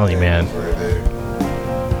 I'm telling you, man.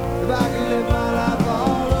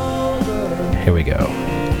 Here we go.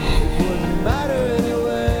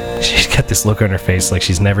 She's got this look on her face like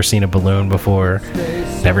she's never seen a balloon before,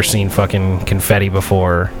 never seen fucking confetti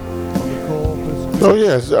before. Oh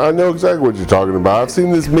yes, I know exactly what you're talking about. I've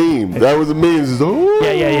seen this meme. That was a meme. It's just,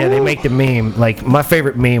 Yeah. They make the meme. Like my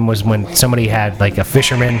favorite meme was when somebody had like a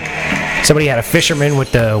fisherman. Somebody had a fisherman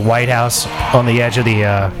with the White House on the edge of the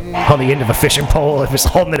on the end of a fishing pole. It was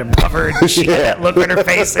holding it above her. And she had that look on her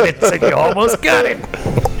face, and it's like you almost got it.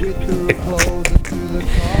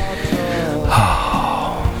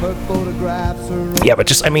 Yeah, but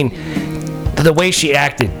just the way she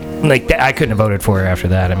acted, like I couldn't have voted for her after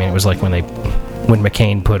that. I mean, it was like when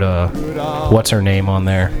McCain put what's her name on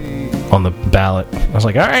there on the ballot. I was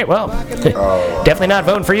like, all right, well, definitely not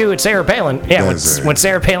voting for you. It's Sarah Palin. Yeah, when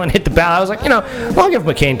Sarah Palin hit the ballot, I was like, I'll give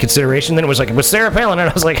McCain consideration. Then it was like, it was Sarah Palin, and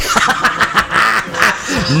I was like,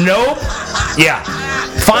 nope. Yeah.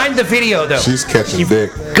 Find the video though. She's catching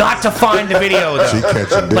dick. Got to find the video though. She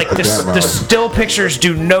catching dick. Like the still pictures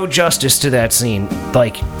do no justice to that scene.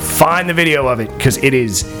 Like find the video of it because it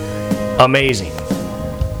is amazing.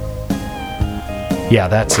 Yeah,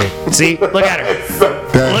 that's it. See, look at her.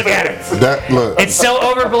 Look at her. Look. It's so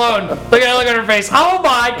overblown. Look at her face. Oh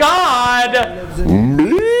my God!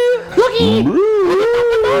 Looky!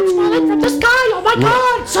 It's falling from the sky. Oh my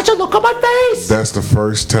God! Such a look on my face. That's the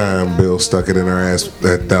first time Bill stuck it in her ass.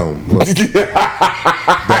 That thumb.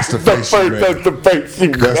 That's the face she made. That's the face she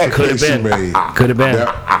made. That's the Could have face she been. made. Could have been.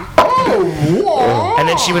 Oh, wow. And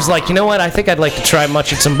then she was like, you know what? I think I'd like to try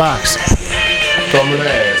Munching Some Box. Thumb in the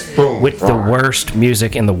ass. Boom. With the worst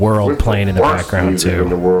music in the world playing in the background, In the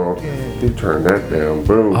too. world. You turn that down.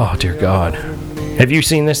 Boom. Oh, dear God. Have you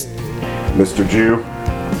seen this? Mr. Jew.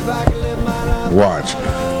 Watch.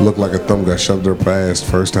 Looked like a thumb got shoved up her ass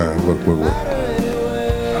first time. Look.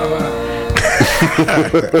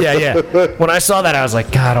 Yeah. When I saw that, I was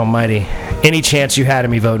like, God almighty. Any chance you had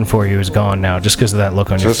of me voting for you is gone now just because of that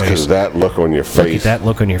look on your Just because face. of that look on your Look at face. that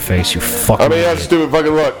look on your face, you fucking I mean, that's a idiot. stupid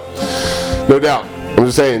fucking look. No doubt. I'm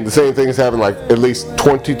just saying, the same thing has happened like at least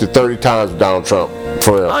 20 to 30 times with Donald Trump.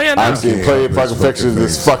 For real. Oh, yeah, no. I've seen plenty of fucking pictures of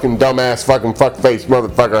this fucking dumbass fucking fuckface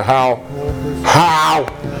motherfucker. How?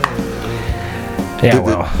 Yeah,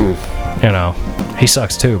 well, you know, he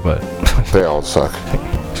sucks too, but... They all suck.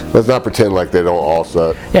 Let's not pretend like they don't all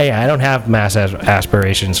suck. Yeah, I don't have mass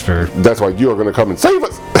aspirations for... That's why you are going to come and save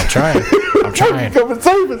us. I'm trying. Come and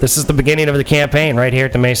save us. This is the beginning of the campaign right here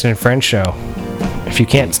at the Mason and Friends show. If you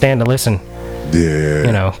can't stand to listen, Yeah.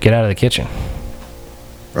 you know, get out of the kitchen.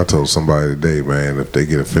 I told somebody today, man, if they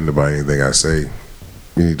get offended by anything I say,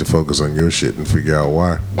 you need to focus on your shit and figure out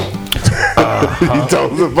why. You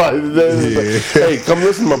told somebody today. Yeah. Hey, come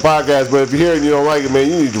listen to my podcast, but if you hear it and you don't like it, man,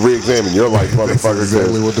 you need to re-examine your life, That's motherfucker.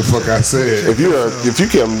 exactly what the fuck I said. If you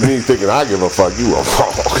come to me thinking I give a fuck, you are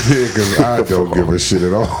wrong. Yeah, because I don't give a shit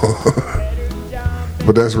at all.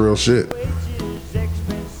 But that's real shit.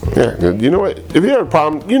 Yeah, you know what? If you have a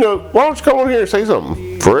problem, why don't you come on here and say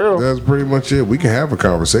something? For real. That's pretty much it. We can have a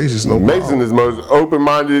conversation. It's no Mason problem. is the most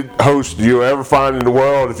open-minded host you'll ever find in the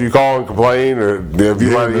world. If you call and complain, or if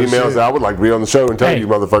you write no emails, shit. I would like to be on the show and tell Hey. you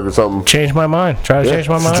motherfuckers something. Change my mind. Try to change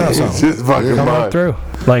my mind on It's something. just fucking Come on mind. through.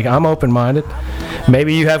 Like, I'm open-minded.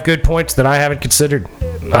 Maybe you have good points that I haven't considered.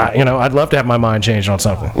 I'd love to have my mind changed on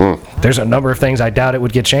something. There's a number of things I doubt it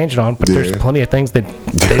would get changed on, but there's Yeah. plenty of things that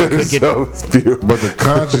they could get. So it's beautiful. But the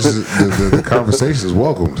conversation is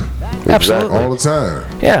welcomed Absolutely. all the time.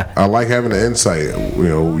 Yeah. I like having the insight,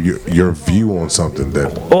 your view on something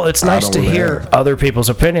that. Well, it's nice to don't hear have. other people's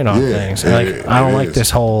opinion on Yeah, things. yeah, Like, I don't it like is. this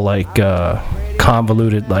whole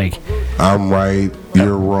convoluted I'm right,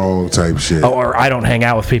 you're wrong type shit. or I don't hang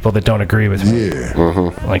out with people that don't agree with me.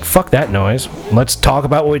 Yeah, Like, fuck that noise. Let's talk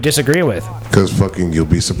about what we disagree with. because fucking you'll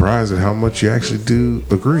be surprised at how much you actually do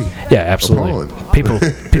agree. Yeah, absolutely. Upon.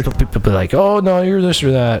 People be like, "Oh no, you're this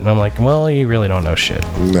or that," and I'm like, "Well, you really don't know shit."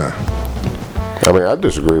 Nah, I mean, I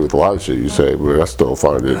disagree with a lot of shit you say, but I still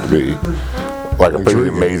find it to be like a pretty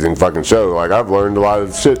Intriguing. amazing fucking show. Like, I've learned a lot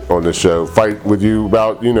of shit on this show. Fight with you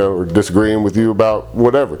about, or disagreeing with you about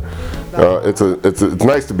whatever. It's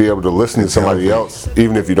nice to be able to listen to somebody else,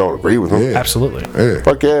 even if you don't agree with them. Yeah. Absolutely. yeah,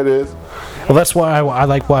 Fuck yeah, it is. Well, that's why I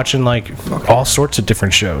like watching all sorts of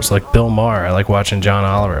different shows, like Bill Maher. I like watching John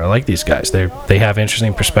Oliver. I like these guys. They have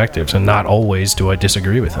interesting perspectives, and not always do I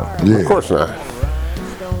disagree with them. yeah. Of course not.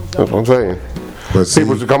 That's what I'm saying. But see,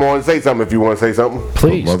 People should come on and say something if you want to say something.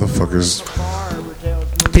 Please, motherfuckers.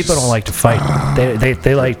 people don't like to fight.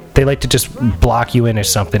 They like to just block you in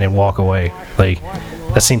as something and walk away. Like,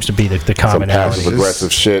 that seems to be the Some commonality. passive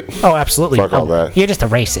aggressive shit. Oh, absolutely. Fuck all that. You're just a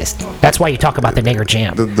racist. That's why you talk about the nigger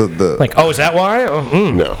jam. The Like, oh, is that why?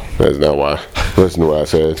 No, that's not why. Listen to what I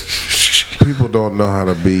said. people don't know how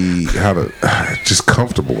to just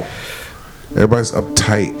comfortable. Everybody's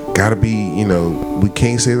uptight. Gotta be, we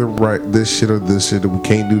can't say this shit or this shit. We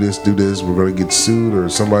can't do this. We're gonna get sued or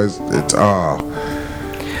somebody's.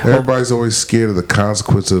 Everybody's always scared of the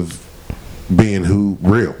consequence of being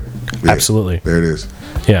real. Yeah, Absolutely. there it is.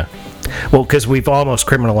 Yeah. Well, because we've almost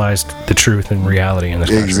criminalized the truth and reality in this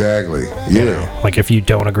country. Exactly. Yeah. Like, if you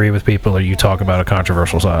don't agree with people or you talk about a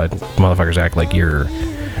controversial side, motherfuckers act like you're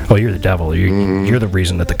the devil. You're the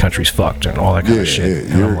reason that the country's fucked and all that kind Yeah, of shit.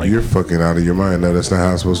 yeah. And I'm like, You're fucking out of your mind. No, that's not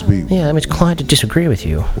how it's supposed to be. yeah, I'm inclined to disagree with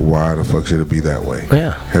you. Why the fuck should it be that way?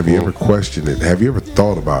 Yeah. Have you ever questioned it? Have you ever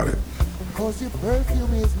thought about it?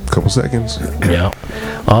 Couple seconds. Yeah.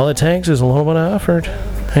 All it takes is a little bit of effort.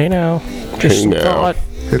 Hey now. Just Hey some now. thought.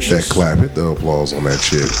 Hit that clap. Hit the applause on that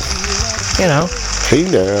shit. You know. Hey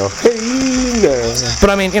now. Hey now. But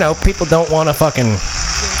I mean, people don't want to fucking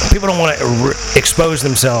people don't want to expose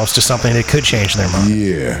themselves to something that could change their mind.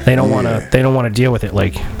 Yeah. They don't want to. They don't want to deal with it.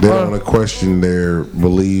 Like they don't want to question their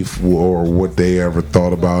belief or what they ever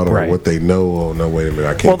thought about or what they know. Oh no, wait a minute,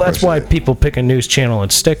 I can't. Well, that's why that. people pick a news channel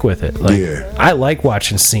and stick with it. Like, I like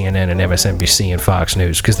watching CNN and MSNBC and Fox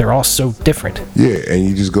News because they're all so different. Yeah, and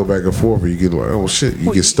you just go back and forth, and you get like, oh shit,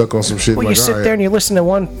 you get stuck on some shit. Well, like, you sit there and you listen to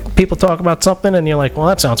one people talk about something, and you're like, well,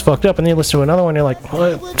 that sounds fucked up, and then you listen to another one, and you're like,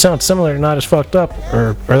 well, it sounds similar, not as fucked up,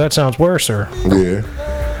 or that sounds worse, or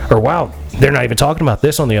wow, they're not even talking about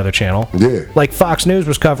this on the other channel. Yeah, like Fox News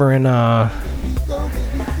was covering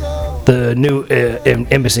the new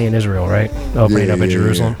embassy in Israel, right? Opening up in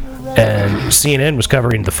Jerusalem. And CNN was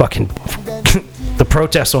covering the fucking the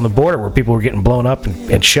protests on the border where people were getting blown up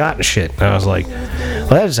and shot and shit. And I was like, well,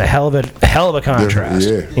 that is a hell of a contrast.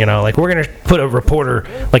 You know, like we're gonna put a reporter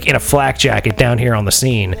like in a flak jacket down here on the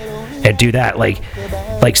scene and do that. Like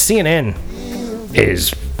CNN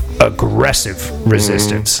is aggressive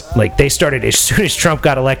resistance. Like they started as soon as Trump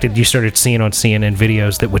got elected, you started seeing on CNN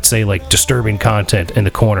videos that would say like disturbing content in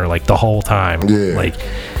the corner like the whole time. Like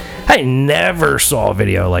I never saw a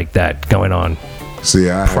video like that going on. See,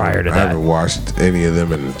 I haven't watched any of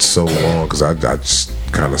them in so long because I just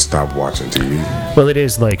kind of stopped watching TV. Well, it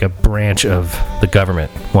is like a branch of the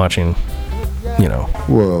government watching, you know,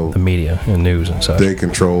 the media and news and such. They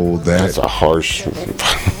control that. That's a harsh.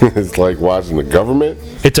 It's like watching the government.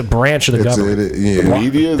 It's a branch of the government.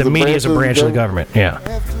 The media is a branch of the government. Yeah.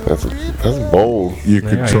 That's bold. You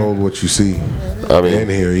control what you see. I mean,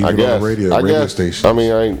 and here, even on the radio station. I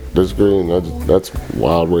mean, I ain't disagreeing. That's a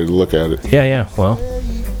wild way to look at it. Yeah. Well,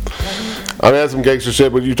 I mean, that's some gangster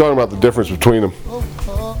shit. But you're talking about the difference between them.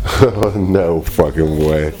 No fucking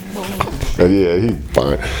way. Yeah, he's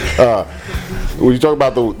fine. When you talk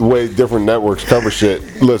about the way different networks cover shit,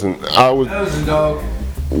 listen, Listen, dog.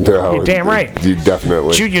 You're damn right. You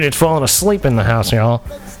definitely. Junior's falling asleep in the house, y'all.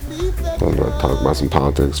 I'm going to talk about some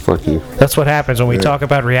politics. Fuck you. That's what happens when we talk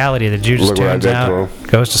about reality. The Jew just turns out,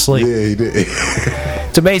 goes to sleep. Yeah, he did.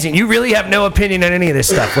 It's amazing. You really have no opinion on any of this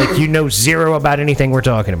stuff. Like, you know zero about anything we're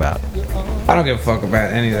talking about. I don't give a fuck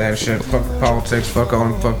about any of that shit. Fuck politics. Fuck all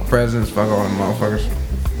them fucking presidents. Fuck all them motherfuckers.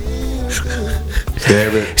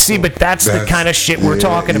 Damn it. See, but that's the kind of shit we're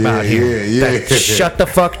talking about here. That shut the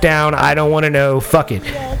fuck down. I don't want to know. Fuck it.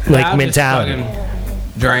 Like mentality.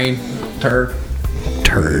 Drain. Turd.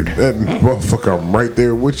 That motherfucker, I'm right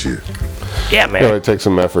there with you. Yeah, man. You know, it takes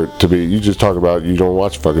some effort to be. You just talk about you don't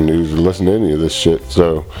watch fucking news or listen to any of this shit.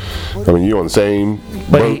 So, I mean, you're on the same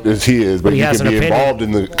boat as he is, but he can be involved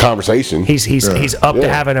in the conversation. He's up to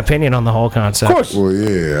have an opinion on the whole concept. Of course. Well,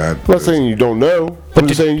 yeah. I'm not saying you don't know. I'm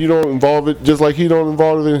just saying you don't involve it just like he don't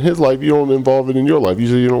involve it in his life. You don't involve it in your life. You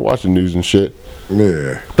say you don't watch the news and shit.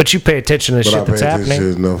 Yeah. But you pay attention to the shit that's happening. But I pay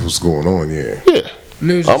attention to what's going on, Yeah.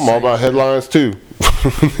 News I'm all about headlines, too.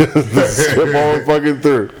 Slip on fucking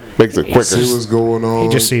through. Makes it quicker. See what's going on. He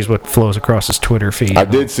just sees what flows across his Twitter feed. I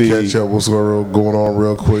did see. Catch up what's going on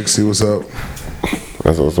real quick. See what's up.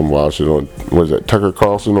 I saw some wild shit on, what is that, Tucker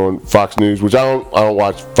Carlson on Fox News, which I don't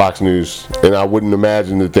watch Fox News, and I wouldn't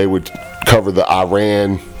imagine that they would cover the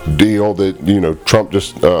Iran deal that, you know, Trump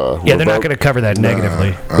just they're not going to cover that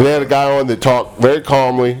negatively. And they had a guy on that talked very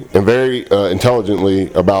calmly and very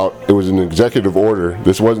intelligently about it was an executive order.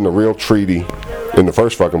 This wasn't a real treaty in the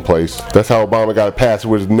first fucking place. That's how Obama got it passed. It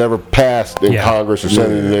was never passed in Congress or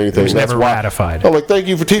Senate or anything. It was never ratified. I'm like, thank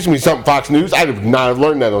you for teaching me something, Fox News. I would not have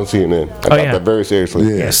learned that on CNN. I thought that very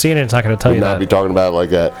seriously. Yeah, CNN's not going to tell you that. Not be talking about it like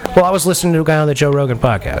that. Well, I was listening to a guy on the Joe Rogan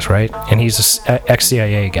podcast, right? And he's an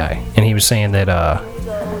ex-CIA guy. And he was saying that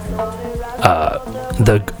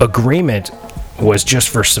the agreement was just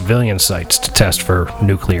for civilian sites to test for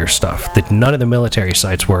nuclear stuff. That none of the military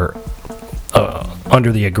sites were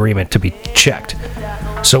under the agreement to be checked.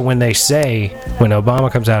 So when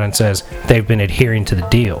Obama comes out and says they've been adhering to the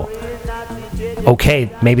deal, okay,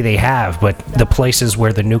 maybe they have, but the places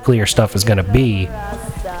where the nuclear stuff is going to be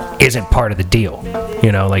isn't part of the deal.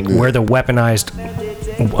 You know, like where the weaponized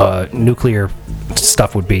nuclear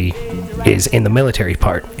stuff would be is in the military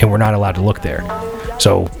part, and we're not allowed to look there.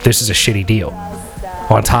 So this is a shitty deal.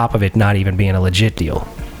 On top of it not even being a legit deal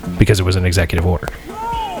because it was an executive order.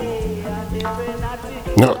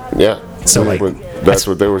 No, yeah. So that's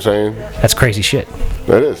what they were saying. That's crazy shit.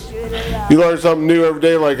 That is. You learn something new every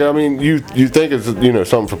day. Like, I mean, you think it's, you know,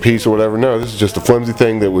 something for peace or whatever. No, this is just a flimsy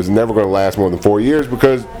thing that was never going to last more than 4 years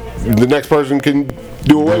because the next person can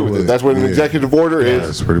do away with it. That's what an executive order is.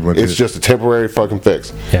 That's pretty much it's just a temporary fucking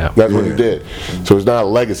fix. Yeah. That's what he did. So it's not a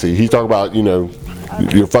legacy. He's talking about, you know,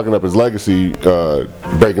 you're fucking up his legacy,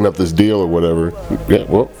 breaking up this deal or whatever. Yeah,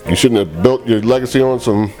 well, you shouldn't have built your legacy on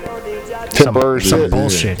some Temporary some shit.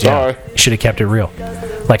 bullshit. Sorry. Yeah, should have kept it real,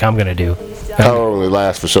 like I'm gonna do. I don't really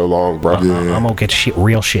last for so long, bro. I'm gonna get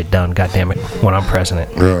real shit done. God damn it, when I'm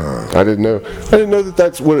president. I didn't know that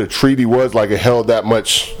that's what a treaty was. Like it held that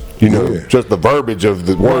much. Just the verbiage of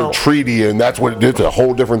the word treaty, and that's what it's a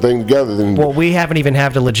whole different thing together. Than well, we haven't even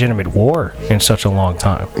had a legitimate war in such a long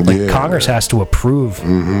time. Like Congress has to approve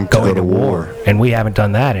going to war, and we haven't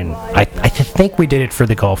done that. And I think we did it for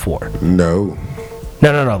the Gulf War. No.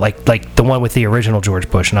 Like the one with the original George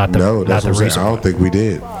Bush, not the that's not the what I'm saying. recent I don't one. think we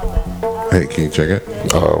did. Hey, can you check it?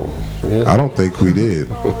 oh, yeah. I don't think we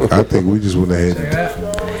did. I think we just went ahead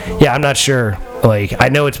and, Yeah, I'm not sure. Like I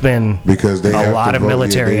know it's been because they a have lot to of vote,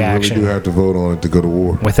 military they action. really do have to vote on it to go to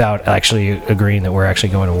war. Without actually agreeing that we're actually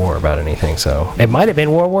going to war about anything. So it might have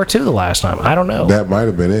been World War II the last time. I don't know. That might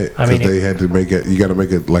have been it. I mean, they had to make it. You got to make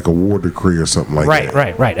it like a war decree or something like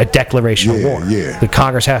that. Right. A declaration of Yeah, war. yeah. The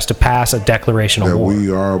Congress has to pass a declaration of That war. we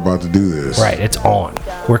are about to do this. Right, it's on.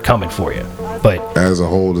 We're coming for you. But As a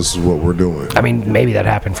whole, this is what we're doing. I mean, maybe that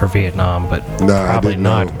happened for Vietnam, but Nah, I probably didn't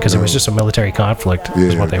not know. because it was No. just a military conflict,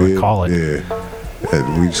 is what they would call it. Yeah.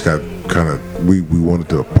 And we just got kind of we wanted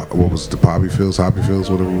to what was it, the Poppy Fields,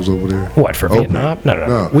 whatever was over there. What, for Opening. Vietnam?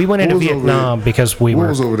 No. We went What into was over Vietnam there? because What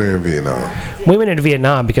was over there in Vietnam? we went into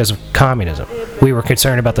Vietnam because of communism. We were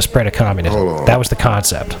concerned about the spread of communism. Hold on. That was the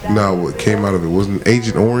concept. No, what came out of it wasn't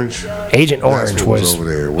Agent Orange. Agent That's Orange what was was over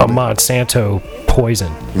there, a wasn't it? Monsanto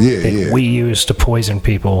poison Yeah, that yeah. we used to poison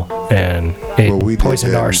people, and it Well, we did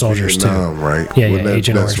poisoned that our in soldiers Vietnam, too. right? Yeah, Wasn't that-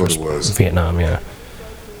 Agent that's Orange what it was. Vietnam. Yeah.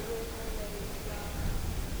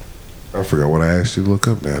 I forgot what I asked you to look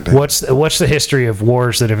up now. Dang. What's the history of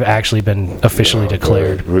wars that have actually been officially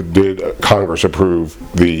declared? Did Congress approve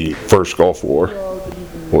the first Gulf War?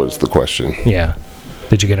 Was the question. Yeah.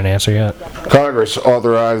 Did you get an answer yet? Congress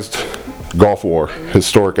authorized Gulf War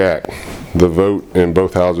Historic Act. The vote in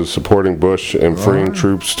both houses supporting Bush and freeing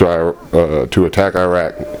troops to attack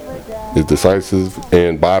Iraq is decisive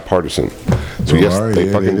and bipartisan. So yes, All right, they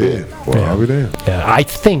yeah, fucking did. Well, I'll be there. Yeah, I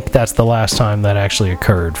think that's the last time that actually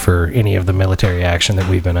occurred for any of the military action that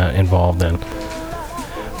we've been involved in.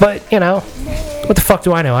 But, what the fuck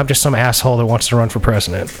do I know? I'm just some asshole that wants to run for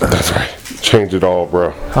president. That's right. Change it all,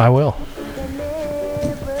 bro. I will.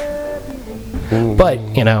 But,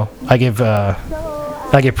 I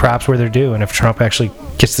give props where they're due, and if Trump actually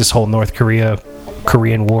gets this whole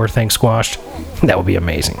Korean War thing squashed, that would be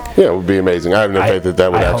amazing. Yeah, it would be amazing. I have no faith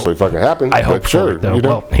that would actually fucking happen. I hope but sure, for it, though.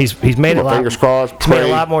 Well, he's made a lot. Fingers crossed. He's made a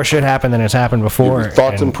Pray. lot more shit happen than has happened before.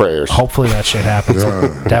 Thoughts and prayers. Hopefully that shit happens.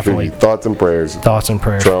 Definitely. Thoughts and prayers. Thoughts and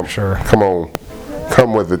prayers, Trump, for sure. come on.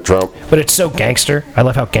 Come with it, Trump. But it's so gangster. I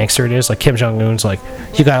love how gangster it is. Like Kim Jong-un's like,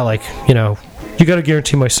 you gotta you gotta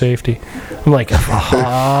guarantee my safety. I'm like,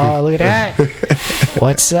 oh, look at that.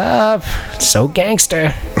 What's up? So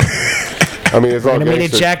gangster. I mean, it's all Gonna meet at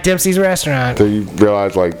gangster. Jack Dempsey's restaurant. So you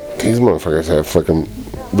realize, these motherfuckers have fucking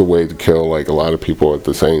the way to kill, a lot of people at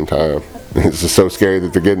the same time. It's just so scary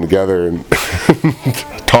that they're getting together and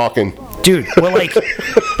talking. Dude, well, like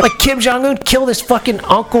Kim Jong-un killed his fucking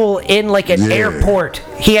uncle in, an airport.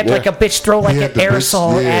 He had, a bitch throw, He an had the bitch,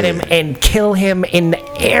 aerosol at him and kill him in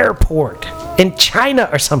the airport. In China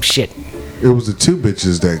or some shit. It was the two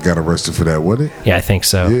bitches that got arrested for that, wasn't it? Yeah, I think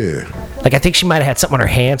so. Yeah. I think she might have had something on her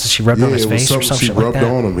hands and she rubbed on his it was face or something some she shit like rubbed that.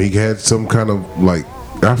 on him. He had some kind of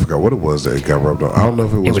I forgot what it was that got rubbed on. I don't know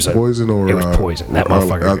if it was poison or it was poison. That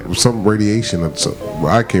motherfucker. Some radiation.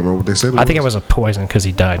 I can't remember what they said. I think it was a poison because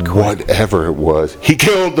he died quick. Whatever it was, he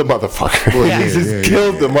killed the motherfucker. Yeah. He just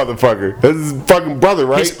killed the motherfucker. That's his fucking brother,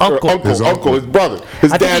 right? His uncle. Or His uncle. his brother.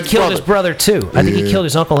 His I think dad's he killed brother. his brother too. I think he killed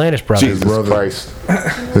his uncle and his brother. Jesus brother. Christ.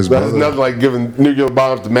 His That's brother. nothing like giving nuclear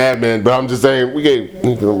bombs to madmen, but I'm just saying, we gave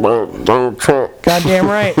nuclear bombs to Donald Trump. Goddamn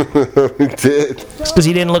right. We did. It's because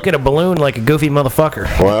he didn't look at a balloon like a goofy motherfucker.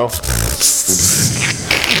 Well,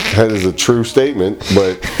 that is a true statement,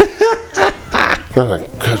 but not a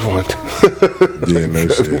good one. Yeah, no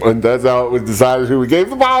shit. And that's how it was decided who we gave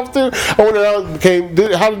the bombs to. I wonder how it became.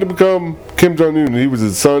 How did it become Kim Jong Un? He was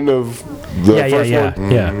the son of the first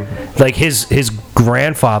one. Yeah. Like his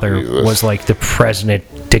grandfather was like the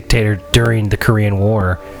president dictator during the Korean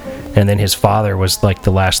War, and then his father was like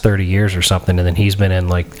the last 30 years or something, and then he's been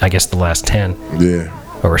in I guess the last 10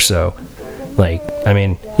 Yeah. or so. I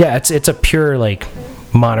mean, yeah, it's a pure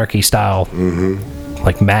monarchy style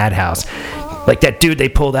madhouse. Like that dude they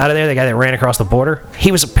pulled out of there, the guy that ran across the border,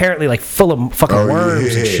 he was apparently full of fucking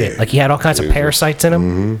worms and yeah. shit. He had all kinds of parasites in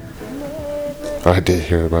him. I did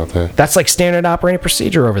hear about that. That's standard operating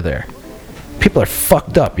procedure over there. People are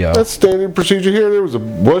fucked up, yo. That's standard procedure here. There was a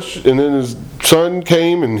Bush, and then his son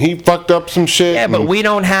came and he fucked up some shit. Yeah, but and- we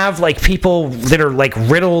don't have like people that are like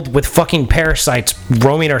riddled with fucking parasites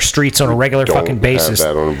roaming our streets on a regular Don't fucking basis.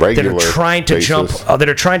 have that on a regular that are trying to basis. that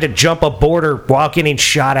are trying to jump a border while getting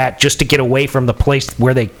shot at just to get away from the place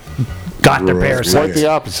where they got their Quite parasites. the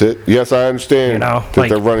opposite. Yes, I understand You know, that like,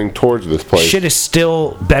 they're running towards this place. Shit is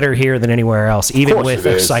still better here than anywhere else, even course with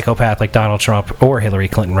it a is. psychopath like Donald Trump or Hillary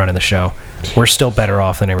Clinton running the show. We're still better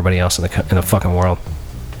off than everybody else in the fucking world.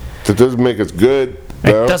 That doesn't make us good.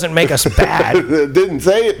 though. It doesn't make us bad. It didn't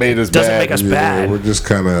say it made us Doesn't bad. make us Yeah, bad. we're just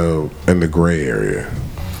kind of in the gray area.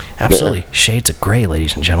 Absolutely. Shades of gray,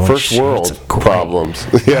 ladies and gentlemen. First Shades world of gray. problems.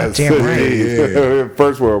 Yes. Damn right.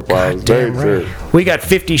 First world problems. Very Damn true. right. We got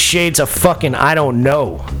 50 shades of fucking I don't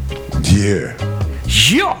know. Yeah.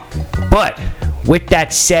 Yeah. But with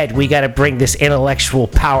that said, we got to bring this intellectual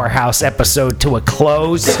powerhouse episode to a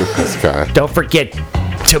close. This guy. Don't forget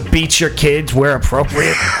to beat your kids where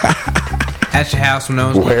appropriate. At your house when no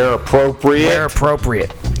one's Where appropriate. Where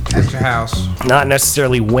appropriate. at your house. Not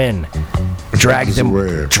necessarily win. Drag Just them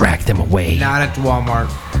where. away. Not at the Walmart.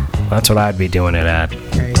 That's what I'd be doing it at.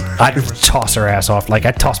 Okay. I'd toss her ass off. Like,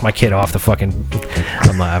 I'd toss my kid off the fucking...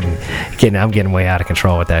 I'm getting way out of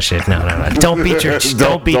control with that shit. No. Don't beat your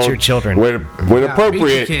children. When Nah, beat your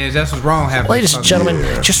appropriate. kids. That's what's wrong. Having Ladies and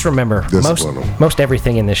gentlemen, just remember, Discipline 'em. most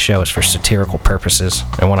everything in this show is for satirical purposes.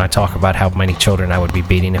 And when I talk about how many children I would be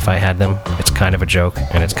beating if I had them, it's kind of a joke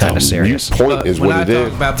and it's kind of serious. Point is when what I it talk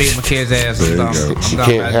is. about beating my kids' ass, There you I'm go. talking You about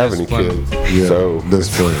can't have any discipline. kids. Yeah. So That's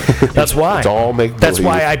funny. That's why. It's all make That's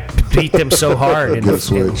why believe. I beat them so hard. Good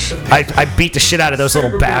switch. I beat the shit out of those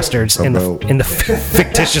little bastards in the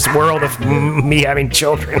fictitious world of me having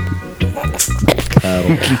children.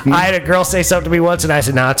 I had a girl say something to me once, and I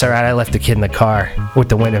said, "No, it's all right. I left the kid in the car with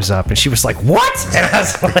the windows up," and she was like, "What?" And I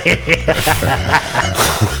was like,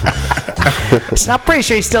 "So I'm pretty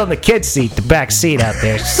sure he's still in the kid's seat, the back seat out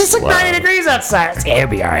there. It's like 90 degrees outside. I said, yeah, he'll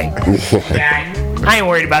be all right. I ain't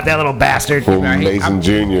worried about that little bastard." Old Mason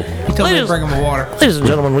Jr. He told me to bring him a water. Ladies and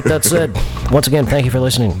gentlemen, with that said, once again, thank you for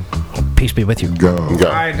listening. Peace be with you. Go. Go.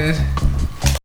 All right, then.